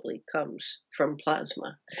probably comes from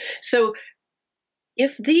plasma. So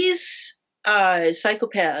if these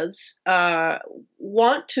psychopaths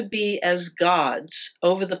want to be as gods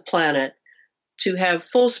over the planet, to have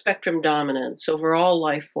full spectrum dominance over all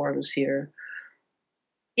life forms here,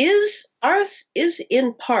 is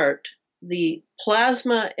in part the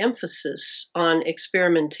plasma emphasis on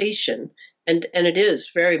experimentation, and it is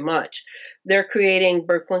very much. They're creating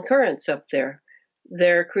Birkeland currents up there.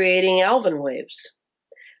 They're creating Alvin waves.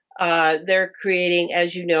 They're creating,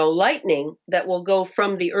 as you know, lightning that will go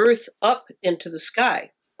from the earth up into the sky,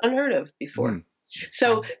 unheard of before.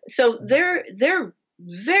 So they're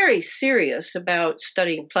very serious about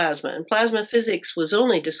studying plasma, and plasma physics was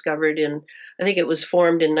only discovered I think it was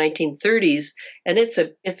formed in 1930s, and it's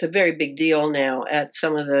a very big deal now at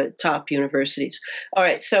some of the top universities. All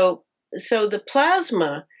right, so the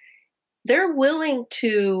plasma, they're willing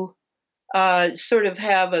to sort of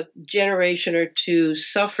have a generation or two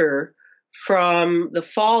suffer from the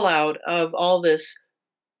fallout of all this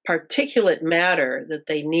particulate matter that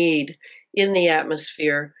they need in the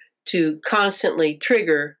atmosphere to constantly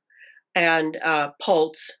trigger and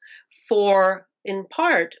pulse for, in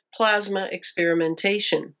part, plasma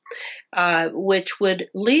experimentation, which would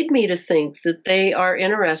lead me to think that they are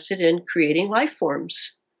interested in creating life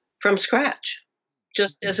forms from scratch,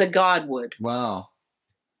 just as a god would. Wow.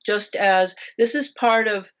 Just as this is part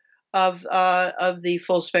of the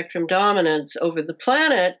full spectrum dominance over the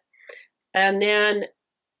planet, and then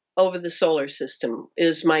over the solar system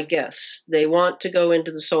is my guess. They want to go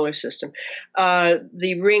into the solar system.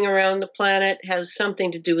 The ring around the planet has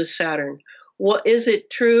something to do with Saturn. What is it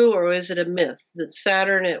true or is it a myth that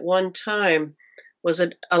Saturn at one time was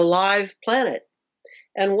a live planet?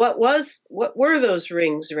 And what were those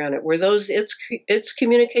rings around it? Were those its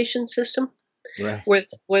communication system? Right.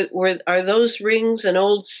 Are those rings an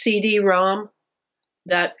old CD-ROM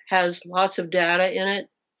that has lots of data in it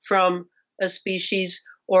from a species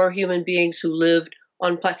or human beings who lived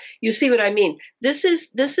on planet? You see what I mean? This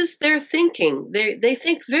is their thinking. They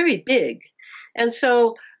think very big, and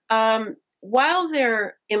so while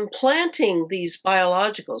they're implanting these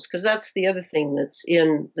biologicals, because that's the other thing that's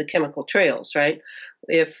in the chemical trails, right?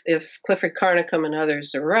 If Clifford Carnicom and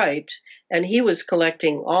others are right, and he was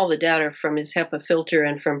collecting all the data from his HEPA filter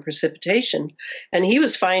and from precipitation, and he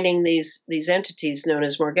was finding these entities known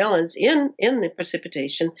as Morgellons in the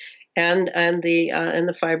precipitation and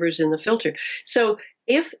the fibers in the filter. So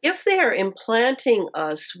if they are implanting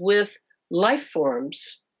us with life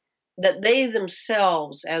forms that they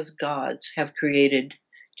themselves as gods have created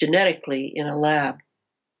genetically in a lab,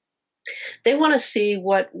 they want to see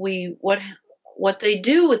what they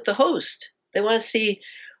do with the host. They want to see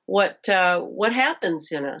what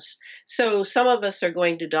happens in us. So some of us are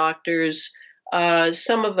going to doctors.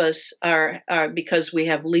 Some of us are because we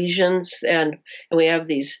have lesions and we have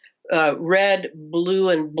these red, blue,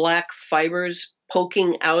 and black fibers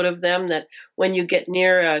poking out of them that when you get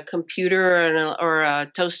near a computer or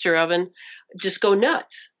a toaster oven, just go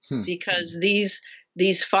nuts because these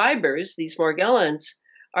fibers, these morgellons,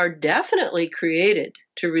 are definitely created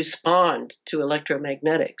to respond to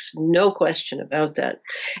electromagnetics. No question about that.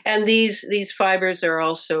 And these fibers are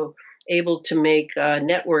also able to make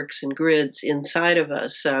networks and grids inside of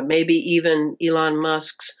us, maybe even Elon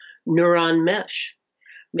Musk's neuron mesh.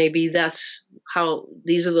 Maybe that's how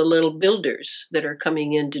these are the little builders that are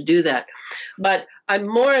coming in to do that. But I'm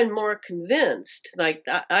more and more convinced, like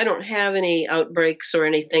I don't have any outbreaks or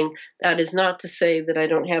anything. That is not to say that I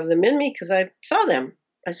don't have them in me, because I saw them.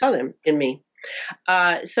 I saw them in me. We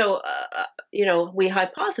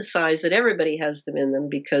hypothesize that everybody has them in them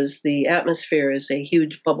because the atmosphere is a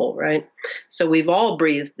huge bubble, right? So we've all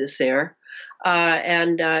breathed this air.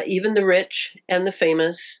 And even the rich and the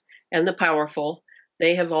famous and the powerful,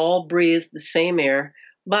 they have all breathed the same air,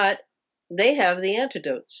 but they have the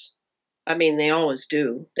antidotes. I mean, they always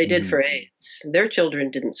do. They did for AIDS. Their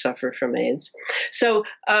children didn't suffer from AIDS. So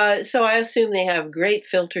I assume they have great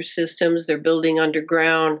filter systems. They're building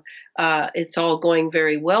underground. It's all going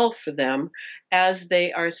very well for them as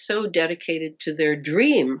they are so dedicated to their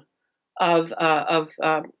dream of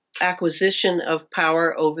acquisition of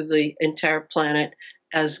power over the entire planet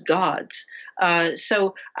as gods.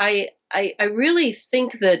 So I really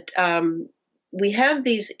think that we have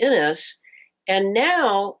these in us, and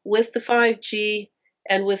now with the 5G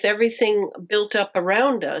and with everything built up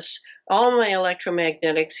around us, all my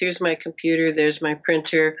electromagnetics, here's my computer, there's my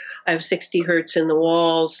printer, I have 60 hertz in the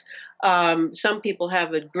walls. Some people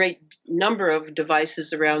have a great number of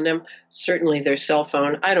devices around them, certainly their cell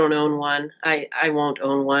phone. I don't own one. I won't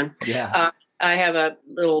own one. Yeah. I have a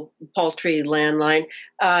little paltry landline,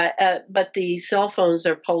 but the cell phones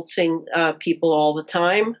are pulsing people all the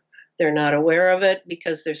time. They're not aware of it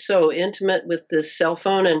because they're so intimate with this cell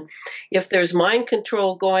phone. And if there's mind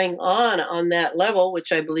control going on that level,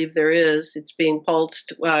 which I believe there is, it's being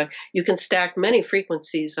pulsed. You can stack many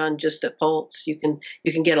frequencies on just a pulse. You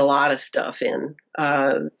can get a lot of stuff in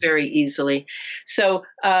very easily. So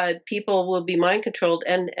people will be mind controlled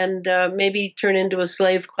and maybe turn into a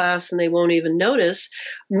slave class, and they won't even notice.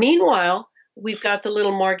 Meanwhile, we've got the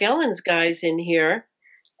little Morgellons guys in here.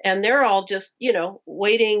 And they're all just,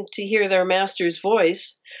 waiting to hear their master's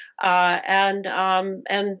voice, and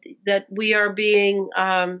that we are being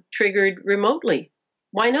triggered remotely.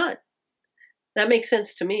 Why not? That makes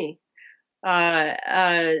sense to me.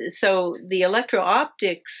 So the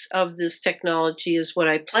electro-optics of this technology is what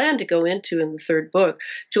I plan to go into in the third book,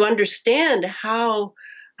 to understand how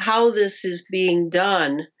this is being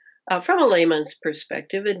done. From a layman's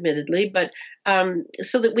perspective, admittedly, but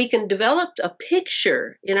so that we can develop a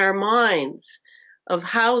picture in our minds of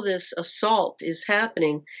how this assault is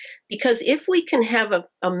happening. Because if we can have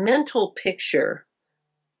a mental picture,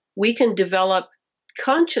 we can develop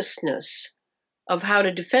consciousness of how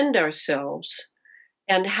to defend ourselves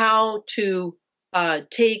and how to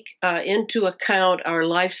take into account our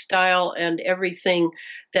lifestyle and everything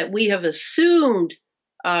that we have assumed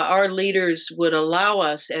our leaders would allow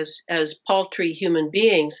us as paltry human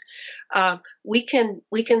beings. We can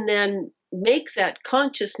then make that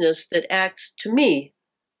consciousness that acts to me,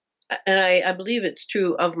 and I believe it's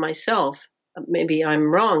true of myself. Maybe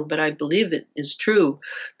I'm wrong, but I believe it is true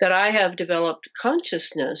that I have developed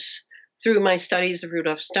consciousness through my studies of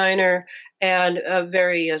Rudolf Steiner and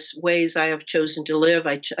various ways I have chosen to live.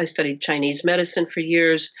 I studied Chinese medicine for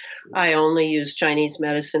years. I only use Chinese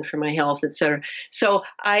medicine for my health, etc. So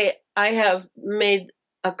I have made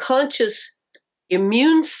a conscious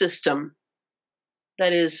immune system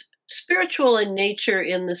that is spiritual in nature,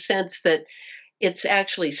 in the sense that it's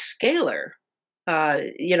actually scalar.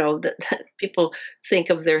 That people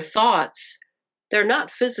think of their thoughts. They're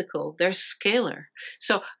not physical, they're scalar.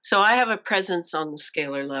 So I have a presence on the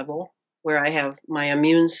scalar level where I have my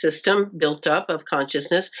immune system built up of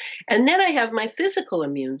consciousness. And then I have my physical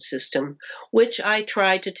immune system, which I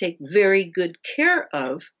try to take very good care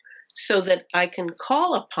of so that I can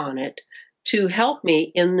call upon it to help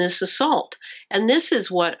me in this assault. And this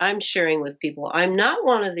is what I'm sharing with people. I'm not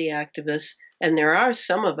one of the activists, and there are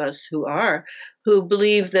some of us who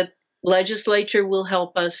believe that legislature will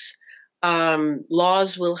help us,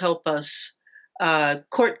 laws will help us,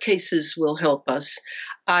 court cases will help us.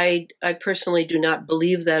 I personally do not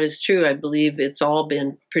believe that is true. I believe it's all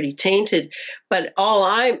been pretty tainted. But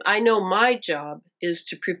I know my job is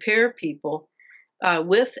to prepare people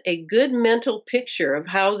with a good mental picture of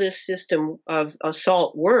how this system of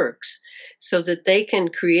assault works, so that they can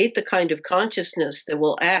create the kind of consciousness that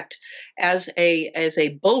will act as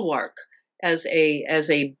a bulwark, as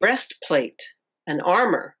a breastplate, an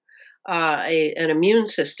armor, an immune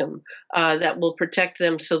system that will protect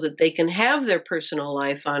them, so that they can have their personal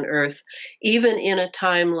life on Earth, even in a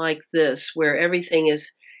time like this, where everything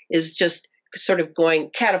is just sort of going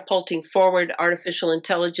catapulting forward. Artificial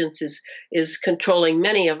intelligence is controlling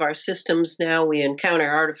many of our systems now. We encounter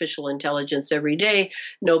artificial intelligence every day.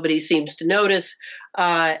 Nobody seems to notice,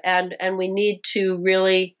 and we need to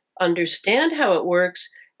really understand how it works,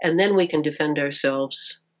 and then we can defend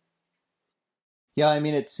ourselves. Yeah, I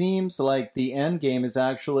mean, it seems like the end game is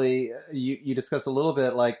actually you discuss a little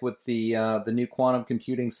bit like with the new quantum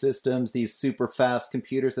computing systems, these super fast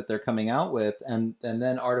computers that they're coming out with, and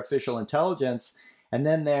then artificial intelligence, and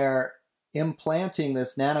then they're implanting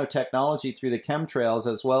this nanotechnology through the chemtrails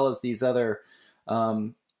as well as these other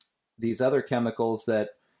chemicals that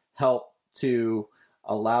help to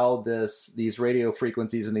allow these radio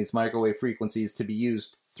frequencies and these microwave frequencies to be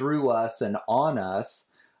used through us and on us.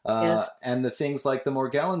 Yes. And the things like the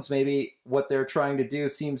Morgellons, maybe what they're trying to do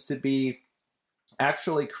seems to be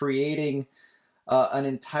actually creating an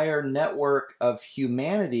entire network of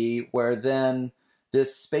humanity, where then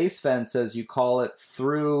this space fence, as you call it,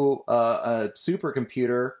 through a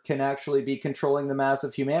supercomputer can actually be controlling the mass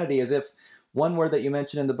of humanity. As if one word that you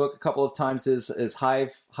mentioned in the book a couple of times is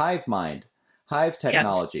hive mind, hive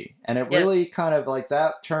technology. Yes. And it really kind of like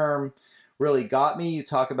that term really got me. You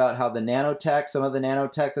talk about how the nanotech, some of the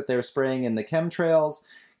nanotech that they're spraying in the chemtrails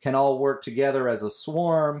can all work together as a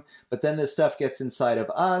swarm, but then this stuff gets inside of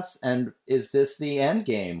us, and is this the end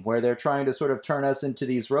game where they're trying to sort of turn us into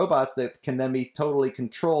these robots that can then be totally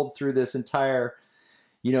controlled through this entire,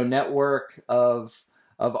 network of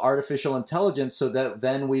artificial intelligence, so that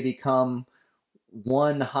then we become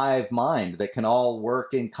one hive mind that can all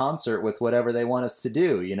work in concert with whatever they want us to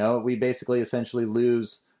do. We basically essentially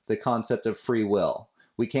lose the concept of free will.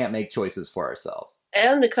 We can't make choices for ourselves.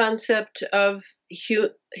 And the concept of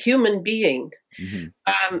human being.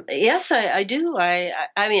 Mm-hmm. Yes, I do. I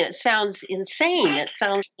mean, it sounds insane. It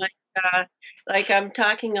sounds like I'm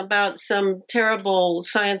talking about some terrible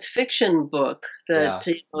science fiction book that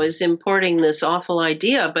is importing this awful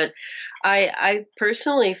idea. But I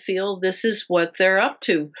personally feel this is what they're up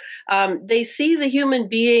to. They see the human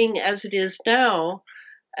being as it is now,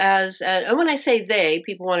 and when I say they,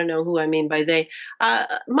 people want to know who I mean by they.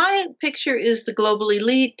 My picture is the global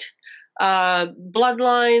elite,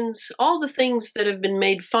 bloodlines, all the things that have been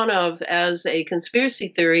made fun of as a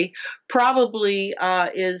conspiracy theory, probably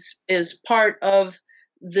is part of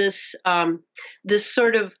this this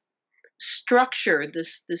sort of structure,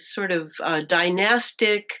 this sort of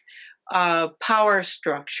dynastic power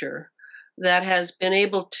structure that has been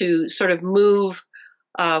able to sort of move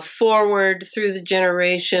forward through the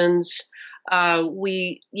generations.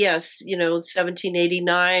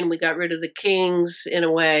 1789, we got rid of the kings in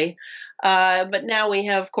a way, but now we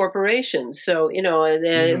have corporations. So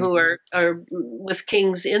who are with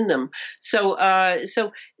kings in them. So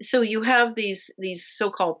you have these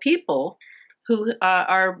so-called people who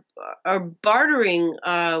are bartering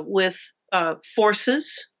with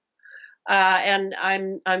forces. And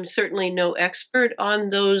I'm certainly no expert on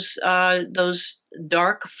those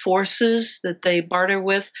dark forces that they barter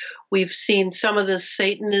with. We've seen some of the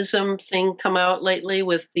Satanism thing come out lately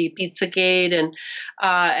with the Pizzagate and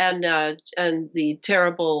the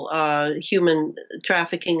terrible human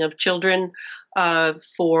trafficking of children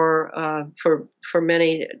for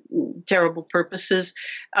many terrible purposes.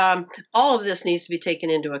 All of this needs to be taken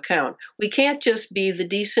into account. We can't just be the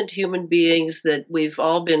decent human beings that we've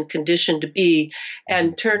all been conditioned to be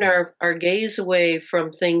and turn our gaze away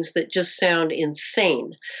from things that just sound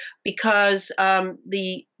insane. Because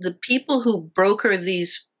the people who broker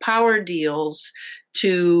these power deals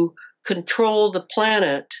to control the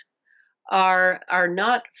planet are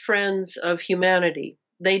not friends of humanity.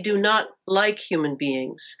 They do not like human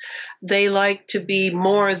beings. They like to be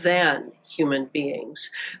more than human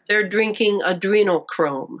beings. They're drinking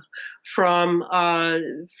adrenochrome from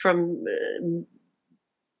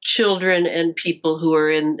children and people who are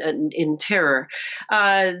in terror.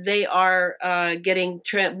 They are getting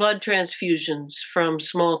blood transfusions from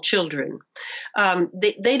small children.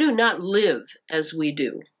 They do not live as we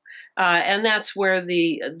do. And that's where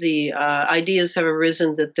the ideas have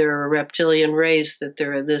arisen that they're a reptilian race, that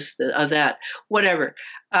they're this, that, whatever.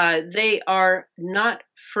 They are not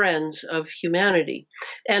friends of humanity.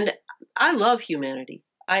 And I love humanity.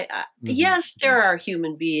 Yes, there are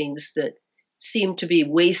human beings that seem to be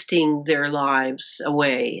wasting their lives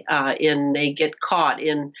away, they get caught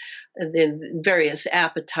in various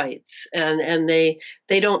appetites, and they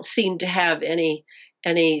don't seem to have any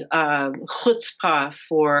chutzpah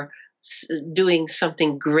for doing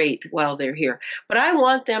something great while they're here. But I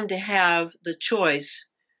want them to have the choice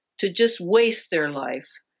to just waste their life.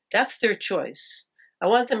 That's their choice. I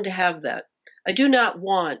want them to have that. I do not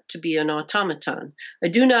want to be an automaton. I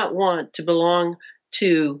do not want to belong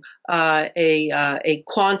to a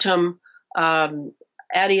quantum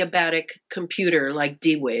adiabatic computer like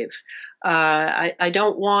D-Wave. I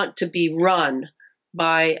don't want to be run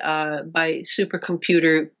by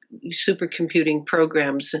supercomputing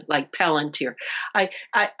programs like Palantir. I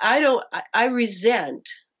resent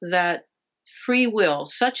that free will,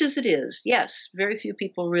 such as it is. Yes, very few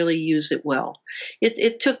people really use it well.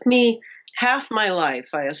 It took me half my life,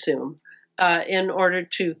 I assume, in order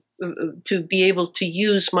to be able to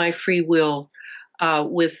use my free will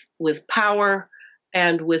with power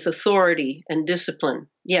and with authority and discipline.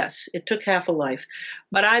 Yes, it took half a life,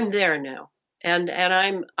 but I'm there now. And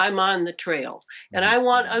I'm on the trail, and I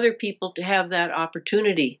want other people to have that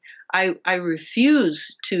opportunity. I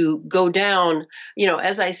refuse to go down,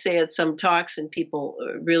 as I say at some talks, and people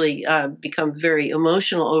really become very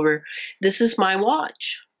emotional over. This is my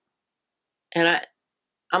watch, and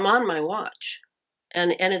I'm on my watch,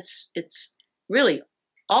 and it's really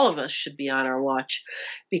all of us should be on our watch,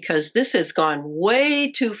 because this has gone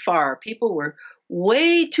way too far. People were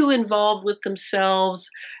way too involved with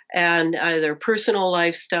themselves and their personal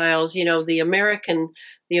lifestyles. The American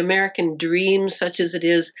dream, such as it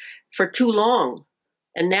is, for too long,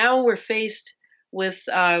 and now we're faced with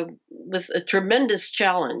a tremendous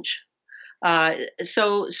challenge.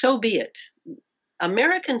 So be it.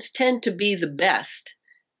 Americans tend to be the best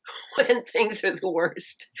when things are the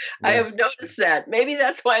worst. Yeah. I have noticed that. Maybe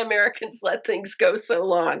that's why Americans let things go so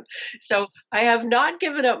long. So I have not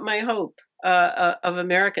given up my hope of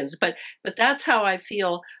Americans, but that's how I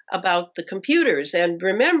feel about the computers. And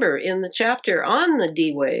remember, in the chapter on the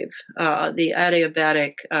D-Wave, the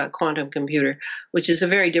adiabatic quantum computer, which is a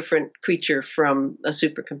very different creature from a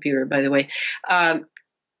supercomputer, by the way,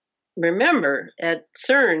 remember, at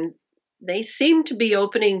CERN, they seem to be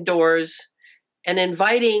opening doors and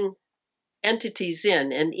inviting entities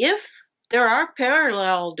in. And if there are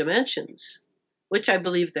parallel dimensions, which I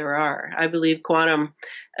believe there are, I believe quantum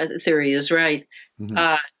theory is right,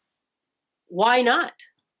 why not?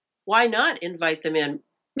 Why not invite them in?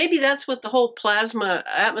 Maybe that's what the whole plasma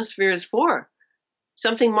atmosphere is for,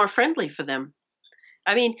 something more friendly for them.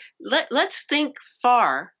 I mean, let's think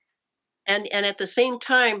far, and at the same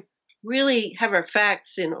time really have our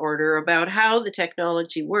facts in order about how the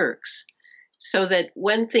technology works, so that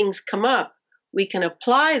when things come up, we can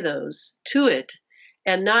apply those to it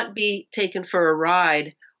and not be taken for a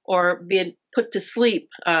ride or be put to sleep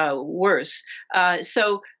worse. That's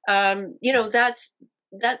sort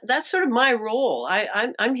of my role.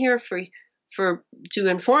 I'm here to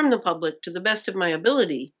inform the public to the best of my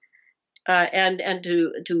ability, and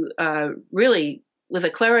to really, with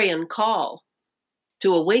a clarion call,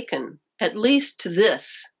 to awaken at least to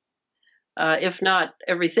this. If not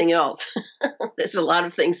everything else. There's a lot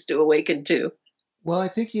of things to awaken to. Well, I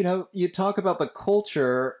think, you talk about the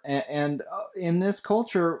culture, and in this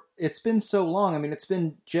culture, it's been so long. I mean, it's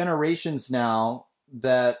been generations now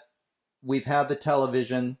that we've had the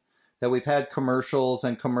television, that we've had commercials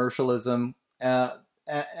and commercialism,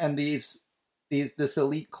 and this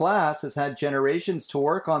elite class has had generations to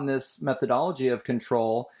work on this methodology of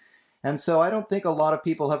control. And so I don't think a lot of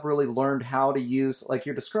people have really learned how to use, like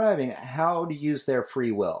you're describing, how to use their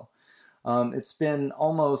free will. It's been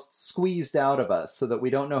almost squeezed out of us so that we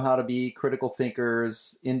don't know how to be critical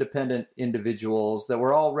thinkers, independent individuals, that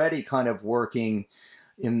we're already kind of working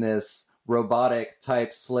in this robotic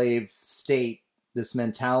type slave state, this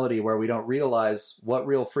mentality where we don't realize what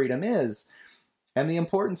real freedom is and the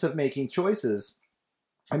importance of making choices.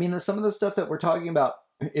 I mean, some of the stuff that we're talking about,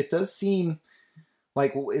 it does seem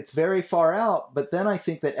like it's very far out, but then I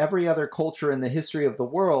think that every other culture in the history of the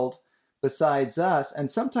world besides us, and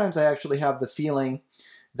sometimes I actually have the feeling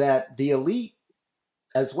that the elite,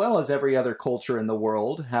 as well as every other culture in the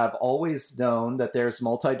world, have always known that there's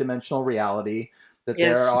multidimensional reality, that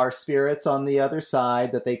there are spirits on the other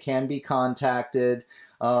side, that they can be contacted.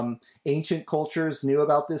 Ancient cultures knew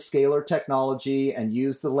about this scalar technology and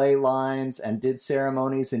used the ley lines and did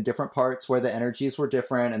ceremonies in different parts where the energies were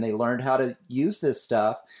different, and they learned how to use this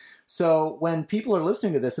stuff. So when people are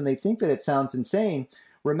listening to this and they think that it sounds insane,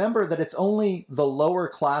 remember that it's only the lower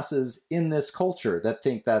classes in this culture that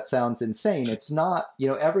think that sounds insane. It's not,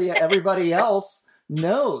 everybody else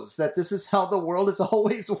knows that this is how the world has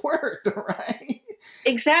always worked, right?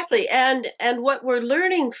 Exactly. And what we're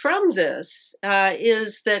learning from this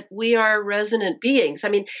is that we are resonant beings. I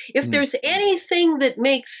mean, if there's anything that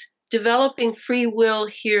makes developing free will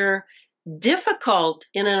here difficult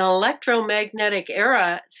in an electromagnetic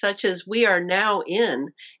era such as we are now in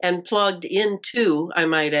and plugged into, I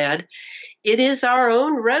might add, it is our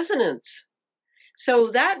own resonance. So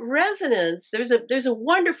that resonance, there's a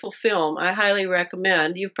wonderful film I highly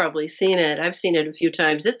recommend. You've probably seen it. I've seen it a few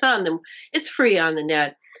times. It's free on the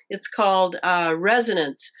net. It's called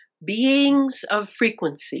Resonance: Beings of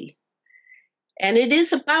Frequency. And it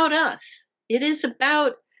is about us. It is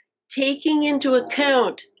about taking into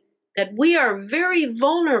account that we are very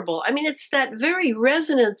vulnerable. I mean, it's that very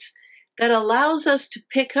resonance that allows us to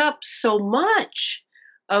pick up so much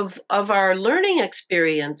of our learning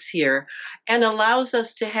experience here and allows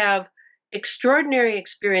us to have extraordinary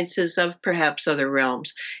experiences of perhaps other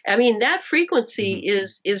realms. I mean, that frequency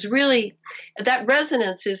is really, that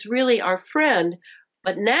resonance is really our friend,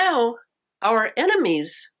 but now our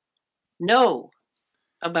enemies know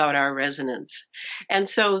about our resonance. And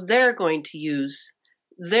so they're going to use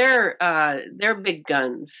their big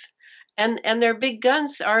guns, and their big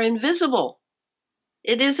guns are invisible.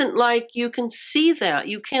 It isn't like you can see that.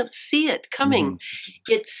 You can't see it coming.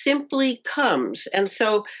 It simply comes. And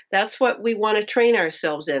so that's what we want to train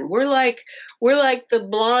ourselves in. We're like the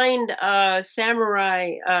blind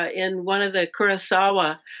samurai in one of the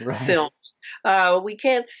Kurosawa films. We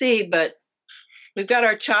can't see, but we've got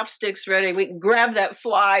our chopsticks ready. We can grab that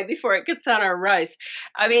fly before it gets on our rice.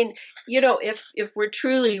 I mean, if we're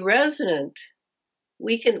truly resonant,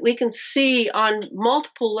 we can see on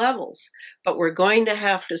multiple levels, but we're going to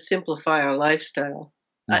have to simplify our lifestyle.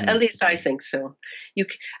 At least I think so.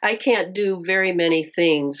 I can't do very many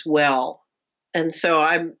things well, and so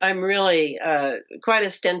I'm really quite a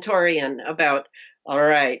stentorian about. All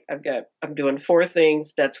right, I'm doing 4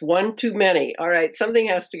 things. That's one too many. All right, something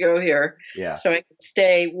has to go here. Yeah. So I can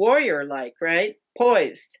stay warrior-like, right?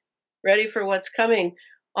 Poised, ready for what's coming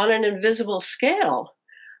on an invisible scale.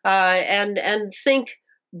 And think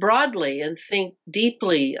broadly and think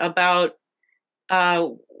deeply about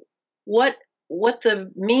what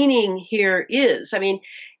the meaning here is. I mean,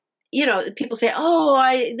 people say, "Oh,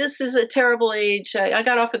 this is a terrible age. I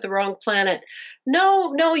got off at the wrong planet."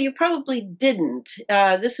 No, you probably didn't.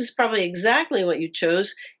 This is probably exactly what you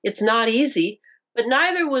chose. It's not easy, but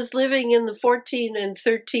neither was living in the 14 and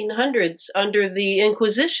 1300s under the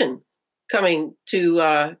Inquisition coming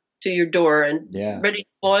to your door and ready to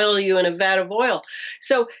boil you in a vat of oil.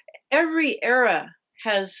 So every era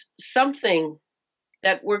has something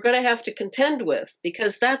that we're going to have to contend with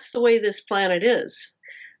because that's the way this planet is.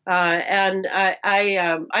 And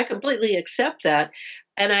I completely accept that.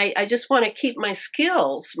 And I just want to keep my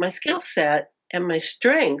skill set and my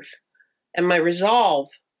strength and my resolve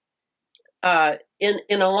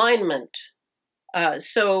in alignment.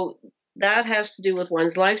 So that has to do with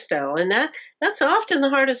one's lifestyle. And that's often the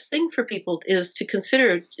hardest thing for people is to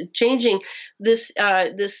consider changing this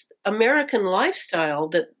American lifestyle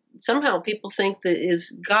that somehow people think that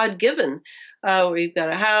is God-given. Where you've got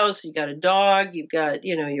a house, you've got a dog, you've got,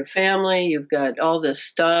 your family, you've got all this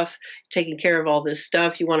stuff, taking care of all this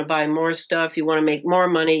stuff. You want to buy more stuff. You want to make more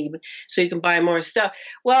money so you can buy more stuff.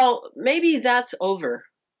 Well, maybe that's over.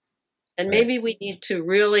 And maybe we need to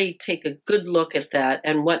really take a good look at that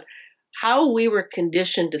and how we were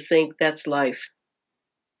conditioned to think that's life.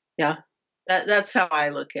 Yeah, that's how I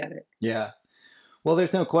look at it. Yeah. Well,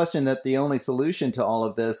 there's no question that the only solution to all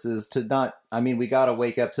of this is to we got to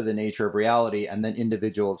wake up to the nature of reality, and then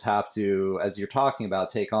individuals have to, as you're talking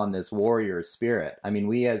about, take on this warrior spirit. I mean,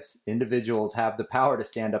 we as individuals have the power to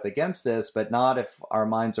stand up against this, but not if our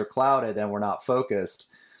minds are clouded and we're not focused,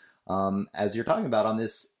 as you're talking about, on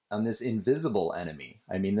this invisible enemy.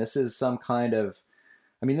 I mean, this is some kind of,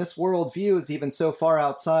 this worldview is even so far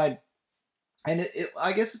outside. And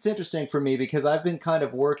I guess it's interesting for me because I've been kind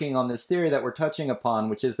of working on this theory that we're touching upon,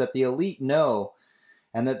 which is that the elite know,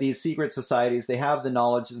 and that these secret societies, they have the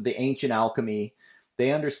knowledge of the ancient alchemy.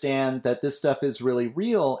 They understand that this stuff is really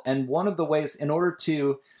real. And one of the ways in order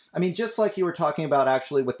to, just like you were talking about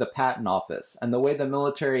actually with the patent office and the way the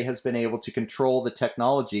military has been able to control the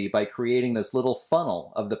technology by creating this little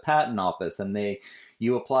funnel of the patent office. And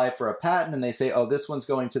you apply for a patent and they say, oh, this one's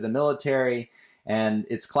going to the military and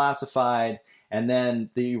it's classified, and then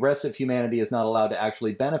the rest of humanity is not allowed to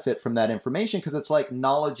actually benefit from that information because it's like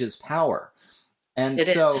knowledge is power. And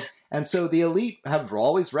so the elite have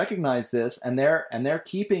always recognized this, and they're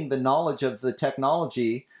keeping the knowledge of the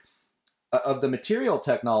technology, of the material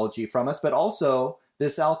technology from us, but also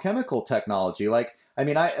this alchemical technology. Like I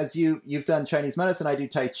mean, as you've done Chinese medicine, I do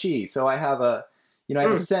Tai Chi, so I have I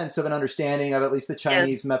have a sense of an understanding of at least the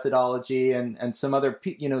Chinese Yes. methodology and some other,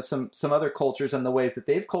 some other cultures and the ways that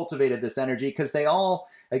they've cultivated this energy, because they all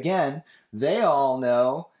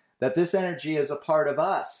know that this energy is a part of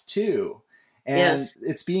us too. And Yes.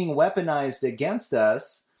 it's being weaponized against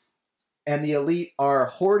us. And the elite are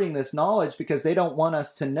hoarding this knowledge because they don't want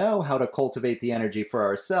us to know how to cultivate the energy for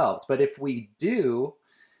ourselves. But if we do,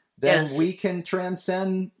 then Yes. we can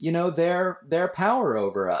transcend, their power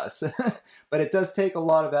over us. But it does take a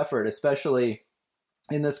lot of effort, especially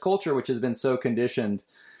in this culture, which has been so conditioned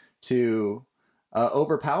to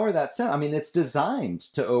overpower that sense. I mean, it's designed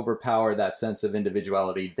to overpower that sense of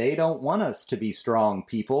individuality. They don't want us to be strong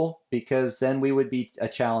people, because then we would be a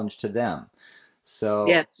challenge to them. So,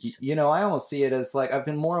 Yes. I almost see it as like, I've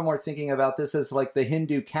been more and more thinking about this as like the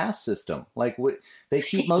Hindu caste system. Like they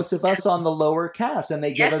keep most of us on the lower caste, and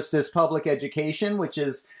they give us Yes. this public education, which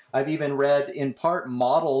is, I've even read, in part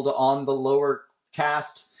modeled on the lower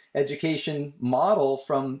caste education model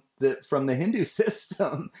from the Hindu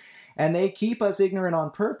system. And they keep us ignorant on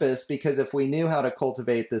purpose, because if we knew how to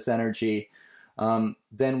cultivate this energy,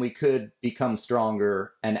 then we could become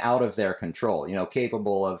stronger and out of their control,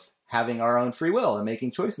 capable of having our own free will and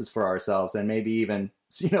making choices for ourselves, and maybe even,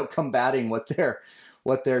 combating what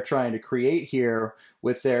they're trying to create here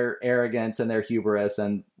with their arrogance and their hubris,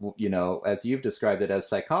 and, as you've described it, as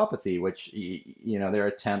psychopathy, which, their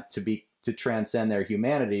attempt to transcend their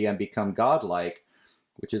humanity and become godlike,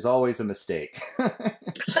 which is always a mistake.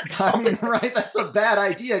 I mean, right? That's a bad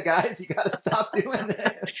idea, guys. You got to stop doing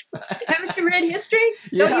this. Haven't you read history?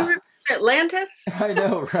 Yeah. Don't you remember Atlantis? I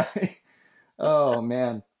know, right? Oh,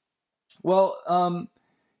 man. Well,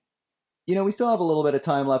 we still have a little bit of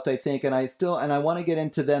time left, I think, and I want to get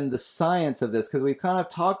into then the science of this, because we've kind of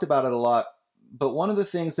talked about it a lot. But one of the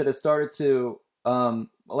things that has started to,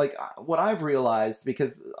 what I've realized,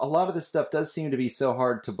 because a lot of this stuff does seem to be so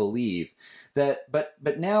hard to believe,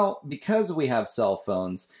 but now, because we have cell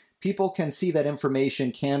phones, people can see that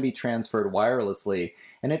information can be transferred wirelessly,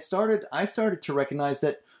 and I started to recognize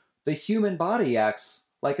that the human body acts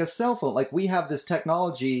like a cell phone. Like, we have this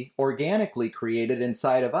technology organically created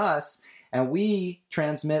inside of us, and we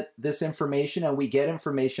transmit this information, and we get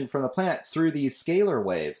information from the planet through these scalar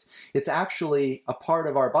waves. It's actually a part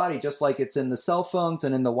of our body, just like it's in the cell phones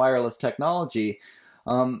and in the wireless technology.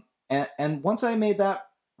 And once I made that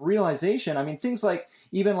realization, I mean, things like,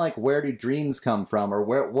 even like, where do dreams come from, or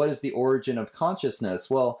what is the origin of consciousness?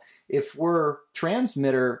 Well, if we're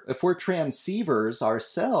transceivers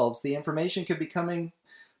ourselves, the information could be coming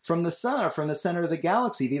from the sun, or from the center of the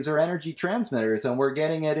galaxy. These are energy transmitters, and we're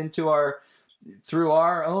getting it through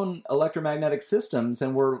our own electromagnetic systems,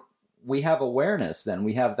 and we have awareness. Then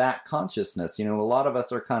we have that consciousness. A lot of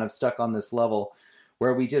us are kind of stuck on this level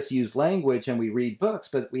where we just use language and we read books,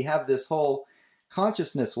 but we have this whole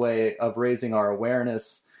consciousness way of raising our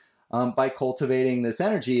awareness by cultivating this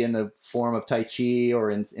energy in the form of Tai Chi, or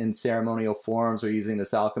in ceremonial forms, or using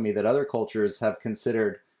this alchemy that other cultures have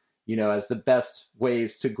considered, as the best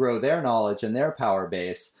ways to grow their knowledge and their power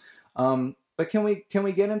base. But can we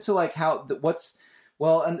get into like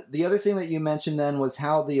and the other thing that you mentioned then was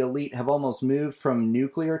how the elite have almost moved from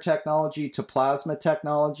nuclear technology to plasma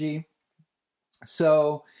technology.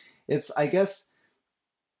 So it's, I guess,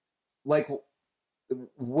 like,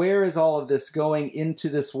 where is all of this going into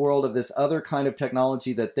this world of this other kind of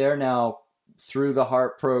technology that they're now, through the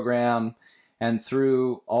HARP program and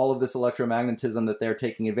through all of this electromagnetism that they're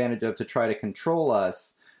taking advantage of to try to control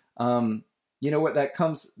us? There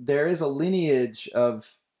is a lineage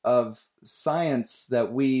of science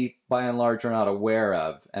that we, by and large, are not aware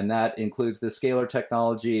of. And that includes the scalar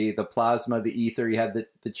technology, the plasma, the ether. You had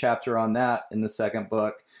the chapter on that in the second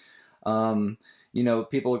book.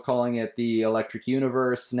 People are calling it the electric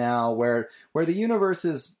universe now, where the universe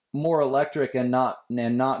is more electric and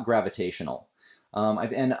not gravitational.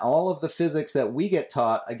 And all of the physics that we get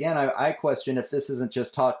taught, again, I question if this isn't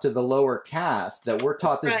just taught to the lower caste, that we're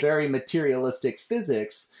taught this very materialistic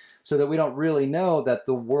physics, so that we don't really know that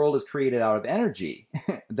the world is created out of energy,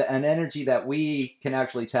 an energy that we can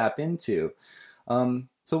actually tap into.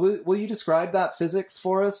 So will you describe that physics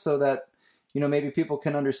for us, so that maybe people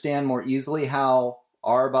can understand more easily how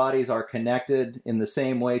our bodies are connected in the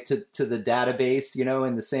same way to the database,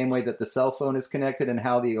 in the same way that the cell phone is connected, and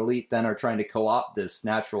how the elite then are trying to co-opt this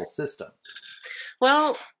natural system?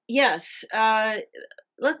 Well, yes.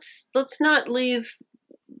 Let's not leave.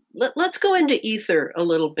 Let's go into ether a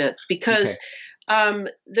little bit, because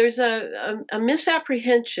there's a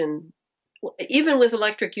misapprehension, even with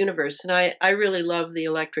electric universe, and I really love the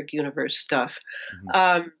electric universe stuff,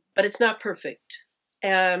 but it's not perfect.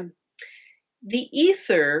 the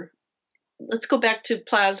ether, let's go back to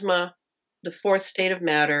plasma. The fourth state of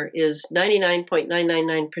matter is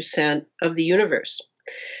 99.999% of the universe.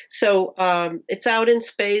 So it's out in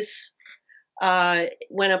space.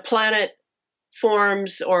 When a planet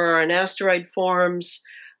forms or an asteroid forms,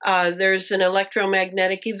 there's an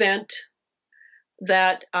electromagnetic event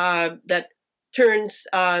that turns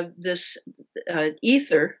this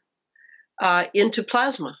ether into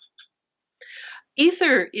plasma.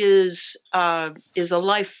 Ether is a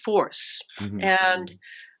life force, and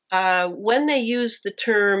when they use the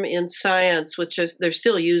term in science, which they're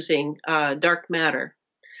still using, dark matter,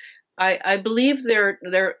 I believe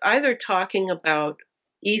they're either talking about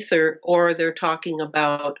ether or they're talking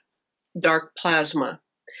about dark plasma.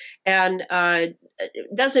 And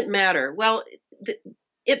does it matter? Well,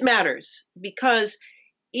 it matters because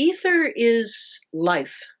ether is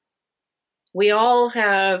life. We all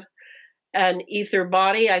have an ether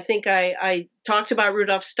body. I think I talked about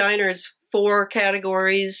Rudolf Steiner's 4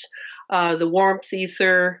 categories, the warmth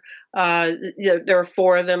ether, there are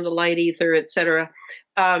 4 of them, the light ether, etc.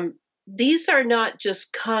 These are not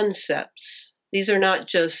just concepts. These are not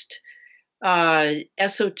just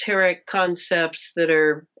esoteric concepts that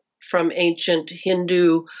are from ancient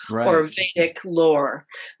Hindu or Vedic lore.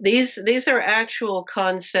 These are actual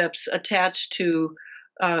concepts attached to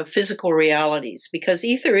physical realities, because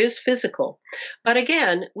ether is physical. But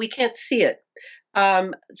again, we can't see it.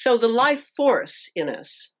 So the life force in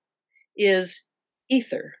us is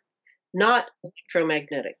ether, not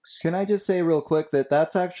electromagnetics. Can I just say real quick that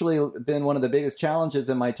that's actually been one of the biggest challenges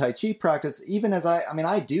in my Tai Chi practice, even as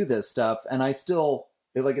I do this stuff, and I still,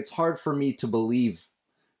 it's hard for me to believe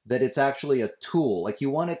that it's actually a tool. Like,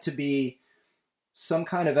 you want it to be some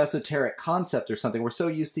kind of esoteric concept or something. We're so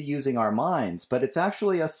used to using our minds, but it's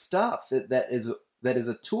actually a stuff that is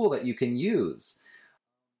a tool that you can use.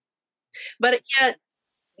 But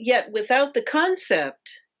yet without the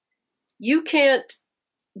concept, you can't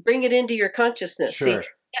bring it into your consciousness. Sure. See,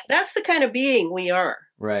 that's the kind of being we are.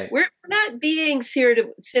 Right. We're not beings here to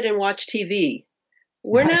sit and watch TV.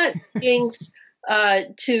 We're not beings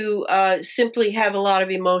to simply have a lot of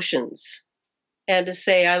emotions and to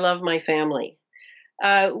say, I love my family.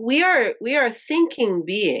 We are thinking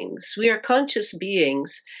beings. We are conscious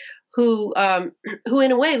beings who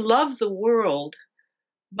in a way love the world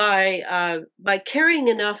by caring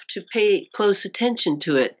enough to pay close attention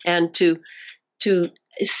to it and to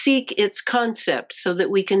seek its concept so that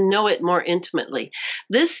we can know it more intimately.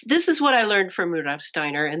 This is what I learned from Rudolf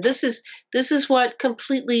Steiner, and this is what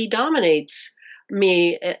completely dominates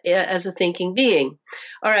me as a thinking being.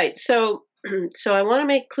 All right, so I want to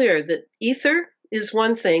make clear that ether is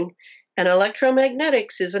one thing and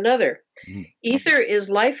electromagnetics is another. Mm-hmm. Ether is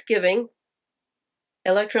life-giving.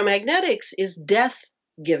 Electromagnetics is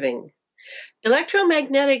death-giving.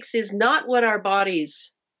 Electromagnetics is not what our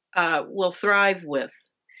bodies will thrive with.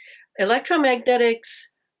 Electromagnetics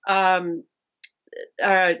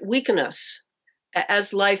weaken us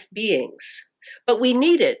as life beings, but we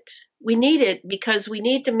need it. We need it because we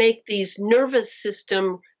need to make these nervous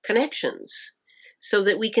system connections so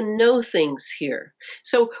that we can know things here.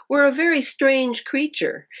 So we're a very strange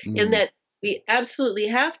creature in that we absolutely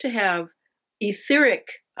have to have etheric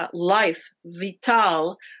life,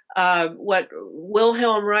 vital, what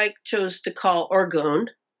Wilhelm Reich chose to call orgone.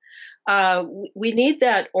 We need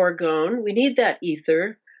that orgone, we need that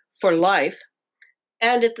ether for life.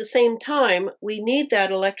 And at the same time, we need that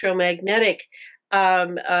electromagnetic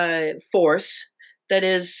force that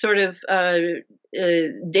is sort of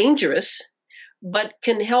dangerous, but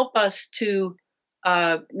can help us to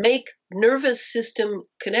make nervous system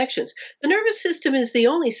connections. The nervous system is the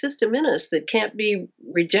only system in us that can't be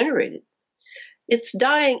regenerated. It's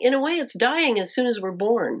dying, in a way, it's dying as soon as we're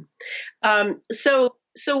born. So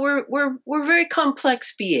we're very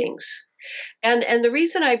complex beings. And the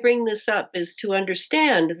reason I bring this up is to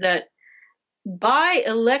understand that by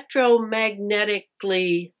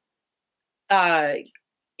electromagnetically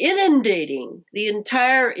inundating the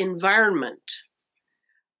entire environment,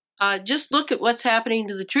 just look at what's happening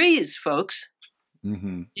to the trees, folks.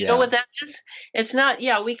 Mm-hmm. You know what that is? It's not.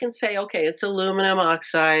 We can say, okay, it's aluminum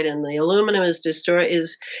oxide, and the aluminum is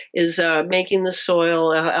making the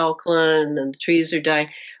soil alkaline, and the trees are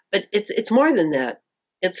dying. But it's more than that.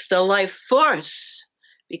 It's the life force,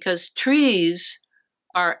 because trees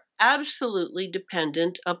are absolutely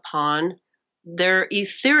dependent upon their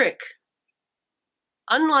etheric.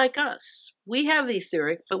 Unlike us, we have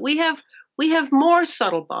etheric, but we have more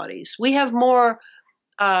subtle bodies. We have more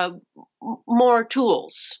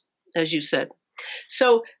tools, as you said.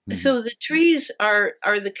 So the trees are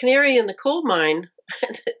the canary in the coal mine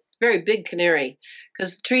very big canary,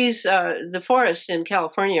 because the trees, the forests in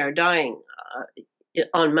California are dying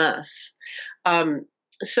en masse.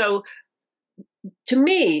 So to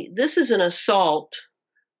me, this is an assault.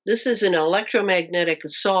 This is an electromagnetic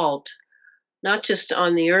assault, not just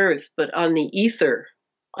on the earth, but on the ether,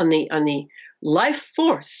 on the life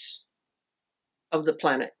force of the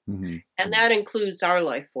planet. Mm-hmm. And that includes our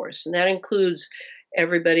life force, and that includes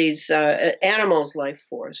everybody's animals' life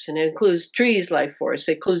force, and it includes trees' life force.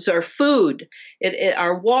 It includes our food,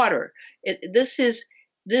 our water. This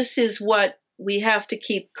is what we have to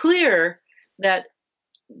keep clear, that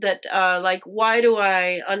like, why do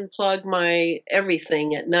I unplug my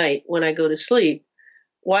everything at night when I go to sleep?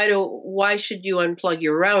 Why should you unplug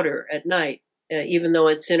your router at night, even though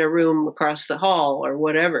it's in a room across the hall or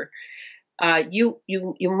whatever? You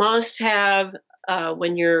must have,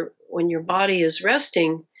 when your body is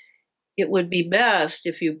resting, it would be best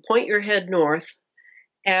if you point your head north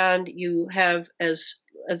and you have as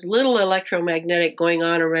little electromagnetic going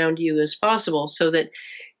on around you as possible, so that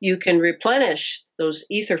you can replenish those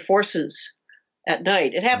ether forces at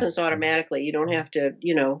night. It happens automatically. You don't have to,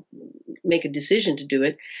 make a decision to do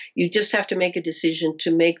it. You just have to make a decision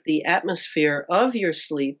to make the atmosphere of your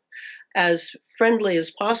sleep as friendly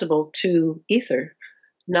as possible to ether,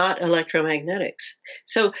 not electromagnetics.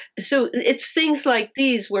 So it's things like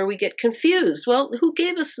these where we get confused. Well, who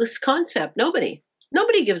gave us this concept? Nobody.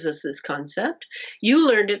 Nobody gives us this concept. You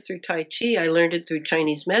learned it through Tai Chi. I learned it through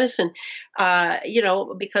Chinese medicine,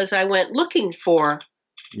 because I went looking for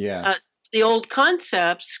the old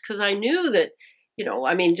concepts, because I knew that,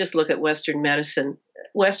 just look at Western medicine.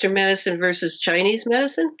 Western medicine versus Chinese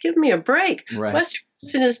medicine? Give me a break. Right. Western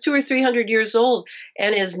medicine is 200 or 300 years old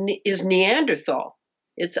and is Neanderthal.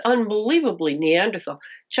 It's unbelievably Neanderthal.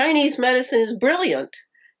 Chinese medicine is brilliant.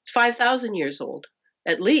 It's 5,000 years old,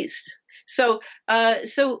 at least. So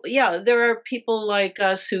there are people like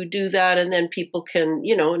us who do that, and then people can,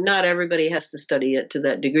 not everybody has to study it to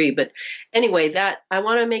that degree. But anyway, that I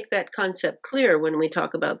want to make that concept clear when we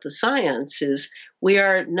talk about the science, is we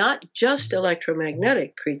are not just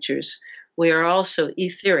electromagnetic creatures. We are also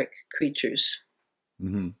etheric creatures.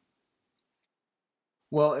 Mm-hmm.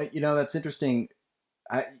 Well, that's interesting.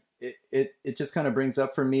 It just kind of brings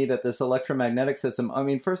up for me that this electromagnetic system,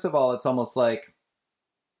 first of all, it's almost like,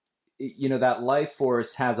 that life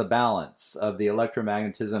force has a balance of the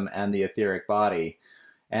electromagnetism and the etheric body.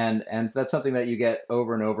 And that's something that you get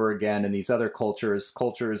over and over again in these other cultures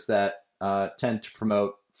that tend to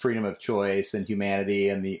promote freedom of choice and humanity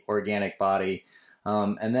and the organic body.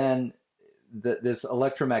 And then this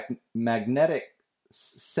electromagnetic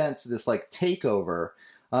sense, this like takeover,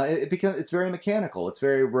 it's very mechanical. It's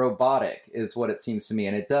very robotic is what it seems to me.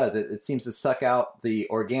 And it does. It seems to suck out the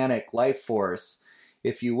organic life force,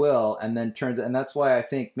 if you will, and then and that's why I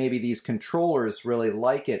think maybe these controllers really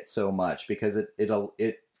like it so much, because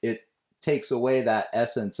it takes away that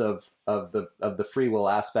essence of the free will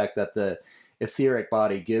aspect that the etheric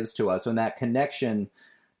body gives to us, and that connection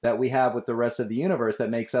that we have with the rest of the universe that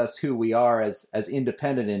makes us who we are as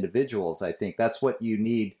independent individuals. I think that's what you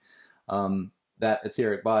need that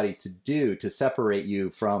etheric body to do, to separate you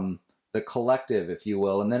from the collective, if you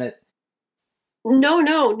will, and then it.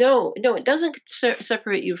 No. It doesn't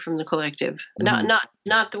separate you from the collective. Mm-hmm.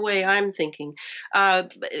 Not the way I'm thinking.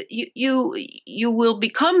 You will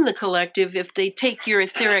become the collective if they take your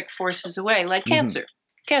etheric forces away, like cancer.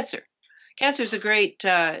 Mm-hmm. Cancer's a great.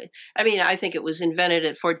 I think it was invented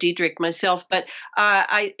at Fort Detrick myself, but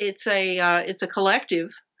it's a collective,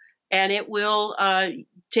 and it will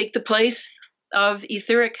take the place of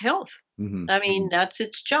etheric health. Mm-hmm. That's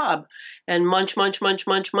its job, and munch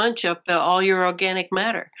up all your organic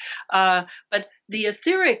matter. But the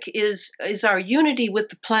etheric is our unity with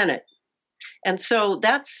the planet. And so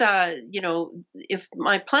that's, if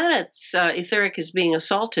my planet's etheric is being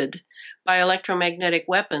assaulted by electromagnetic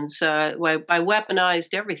weapons, by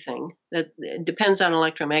weaponized everything that depends on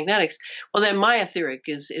electromagnetics, well, then my etheric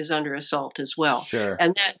is under assault as well. Sure.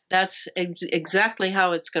 And that's exactly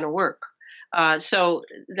how it's going to work. So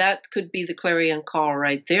that could be the clarion call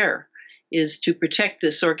right there, is to protect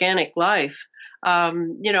this organic life.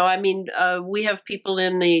 We have people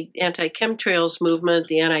in the anti-chemtrails movement,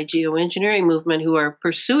 the anti-geoengineering movement, who are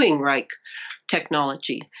pursuing Reich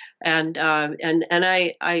technology, and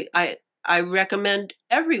I recommend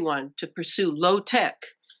everyone to pursue low-tech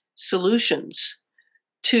solutions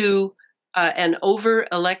to an over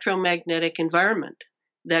electromagnetic environment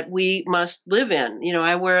that we must live in.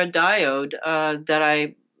 I wear a diode that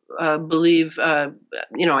I believe, I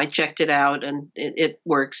checked it out and it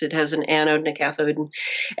works. It has an anode and a cathode,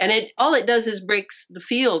 and all it does is breaks the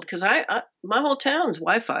field because my whole town's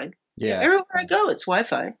Wi-Fi. Yeah. Everywhere I go, it's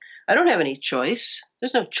Wi-Fi. I don't have any choice.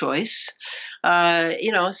 There's no choice.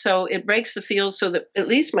 So it breaks the field so that at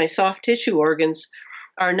least my soft tissue organs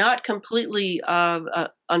are not completely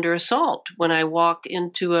under assault when I walk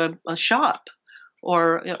into a shop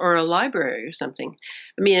or a library or something.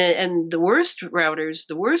 I mean, and the worst routers,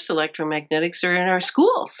 the worst electromagnetics are in our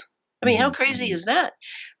schools. I mean, how crazy is that?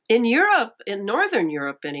 In Europe, in Northern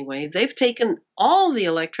Europe anyway, they've taken all the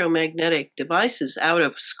electromagnetic devices out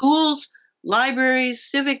of schools, libraries,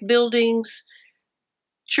 civic buildings,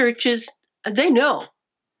 churches. They know,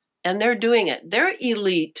 and they're doing it. They're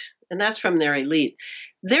elite, and that's from their elite.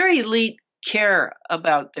 Their elite care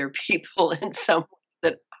about their people in some ways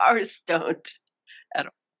that ours don't at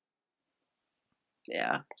all.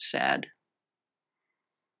 Yeah, it's sad.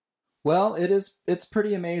 Well, it's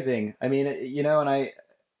pretty amazing. I mean, and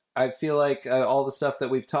I feel like all the stuff that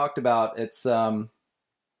we've talked about, it's I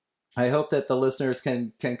hope that the listeners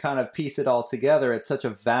can kind of piece it all together. It's such a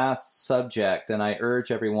vast subject, and I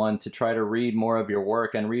urge everyone to try to read more of your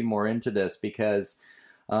work and read more into this because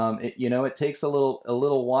it takes a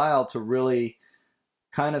little while to really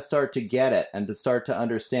kind of start to get it and to start to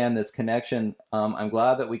understand this connection. I'm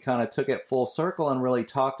glad that we kind of took it full circle and really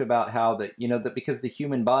talked about how that because the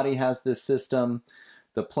human body has this system,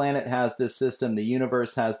 the planet has this system, the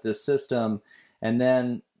universe has this system, and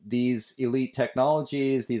then these elite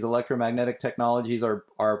technologies, these electromagnetic technologies are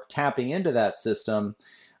tapping into that system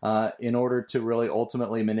in order to really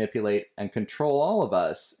ultimately manipulate and control all of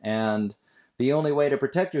us. And the only way to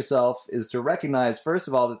protect yourself is to recognize, first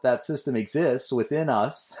of all, that system exists within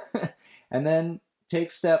us, and then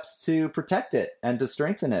take steps to protect it and to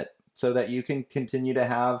strengthen it so that you can continue to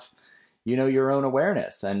have, your own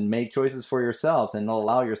awareness and make choices for yourselves and not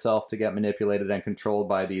allow yourself to get manipulated and controlled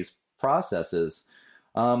by these processes.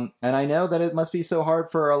 And I know that it must be so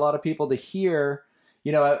hard for a lot of people to hear,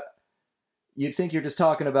 you'd think you're just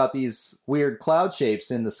talking about these weird cloud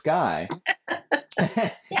shapes in the sky.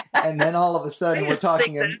 And then all of a sudden we're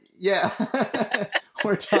talking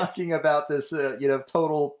about this,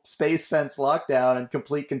 total space fence lockdown and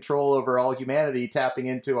complete control over all humanity tapping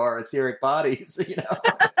into our etheric bodies,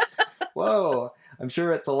 Whoa, I'm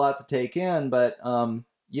sure it's a lot to take in, but,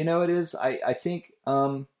 it is, I think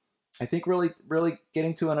really, really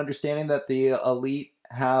getting to an understanding that the elite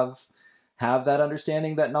have that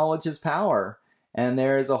understanding that knowledge is power. And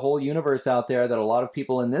there is a whole universe out there that a lot of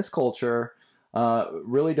people in this culture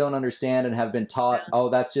really don't understand and have been taught,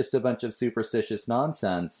 that's just a bunch of superstitious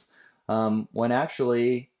nonsense. When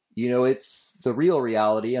actually, it's the real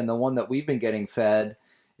reality, and the one that we've been getting fed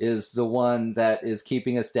is the one that is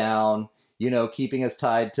keeping us down, keeping us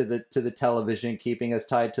tied to the television, keeping us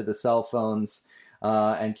tied to the cell phones,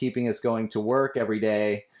 and keeping us going to work every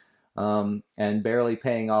day, and barely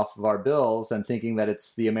paying off of our bills and thinking that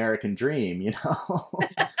it's the American dream,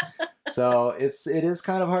 So it is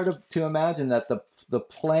kind of hard to imagine that the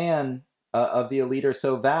plan of the elite are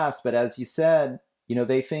so vast, but as you said,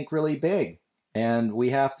 they think really big, and we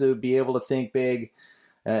have to be able to think big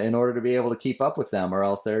in order to be able to keep up with them, or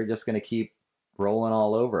else they're just going to keep rolling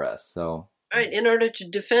all over us. So, right, in order to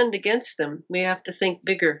defend against them, we have to think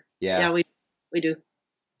bigger. Yeah, we do.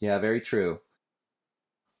 Yeah, very true.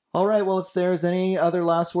 All right, well, if there's any other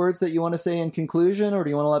last words that you want to say in conclusion, or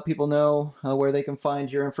do you want to let people know where they can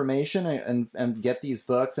find your information and get these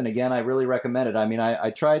books? And again, I really recommend it. I mean,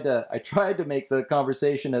 I tried to make the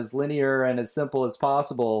conversation as linear and as simple as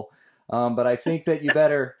possible, but I think that you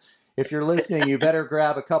better, if you're listening, you better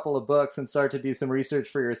grab a couple of books and start to do some research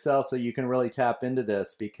for yourself so you can really tap into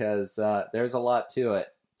this, because there's a lot to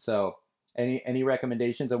it. So any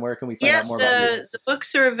recommendations, and where can we find out more about you? The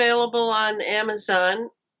books are available on Amazon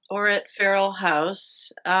or at Feral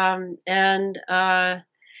House. And I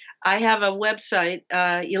have a website,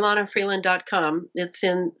 elanafreeland.com. It's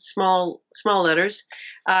in small letters.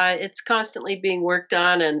 It's constantly being worked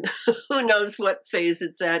on, and who knows what phase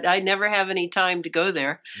it's at. I never have any time to go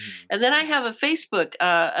there. And then I have a Facebook,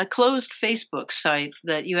 a closed Facebook site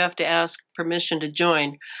that you have to ask permission to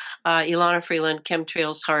join. Elana Freeland,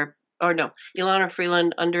 Chemtrails, HARP. Or no, Elana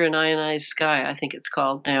Freeland, Under an Ionized Sky, I think it's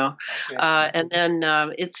called now. Okay. And then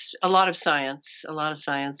it's a lot of science.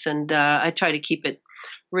 And I try to keep it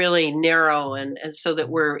really narrow and so that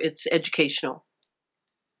it's educational.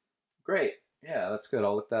 Great. Yeah, that's good.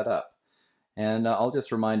 I'll look that up. And I'll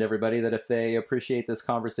just remind everybody that if they appreciate this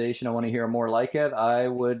conversation and want to hear more like it, I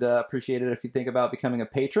would appreciate it if you think about becoming a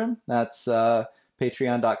patron. That's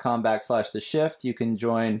patreon.com/theshift. You can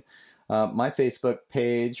join my Facebook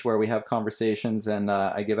page where we have conversations, and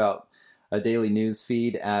I give out a daily news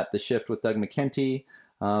feed at The Shift with Doug McKenty.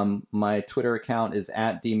 My Twitter account is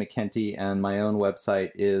at @dmckenty, and my own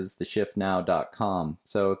website is theshiftnow.com.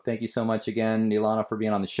 So thank you so much again, Elana, for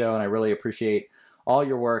being on the show, and I really appreciate all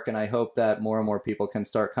your work, and I hope that more and more people can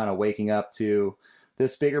start kind of waking up to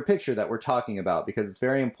this bigger picture that we're talking about, because it's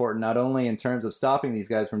very important, not only in terms of stopping these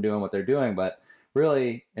guys from doing what they're doing, but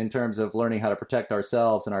really in terms of learning how to protect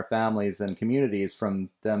ourselves and our families and communities from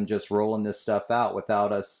them just rolling this stuff out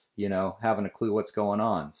without us, having a clue what's going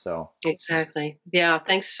on. So Exactly. Yeah.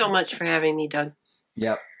 Thanks so much for having me, Doug.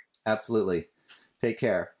 yep, absolutely. Take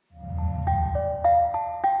care.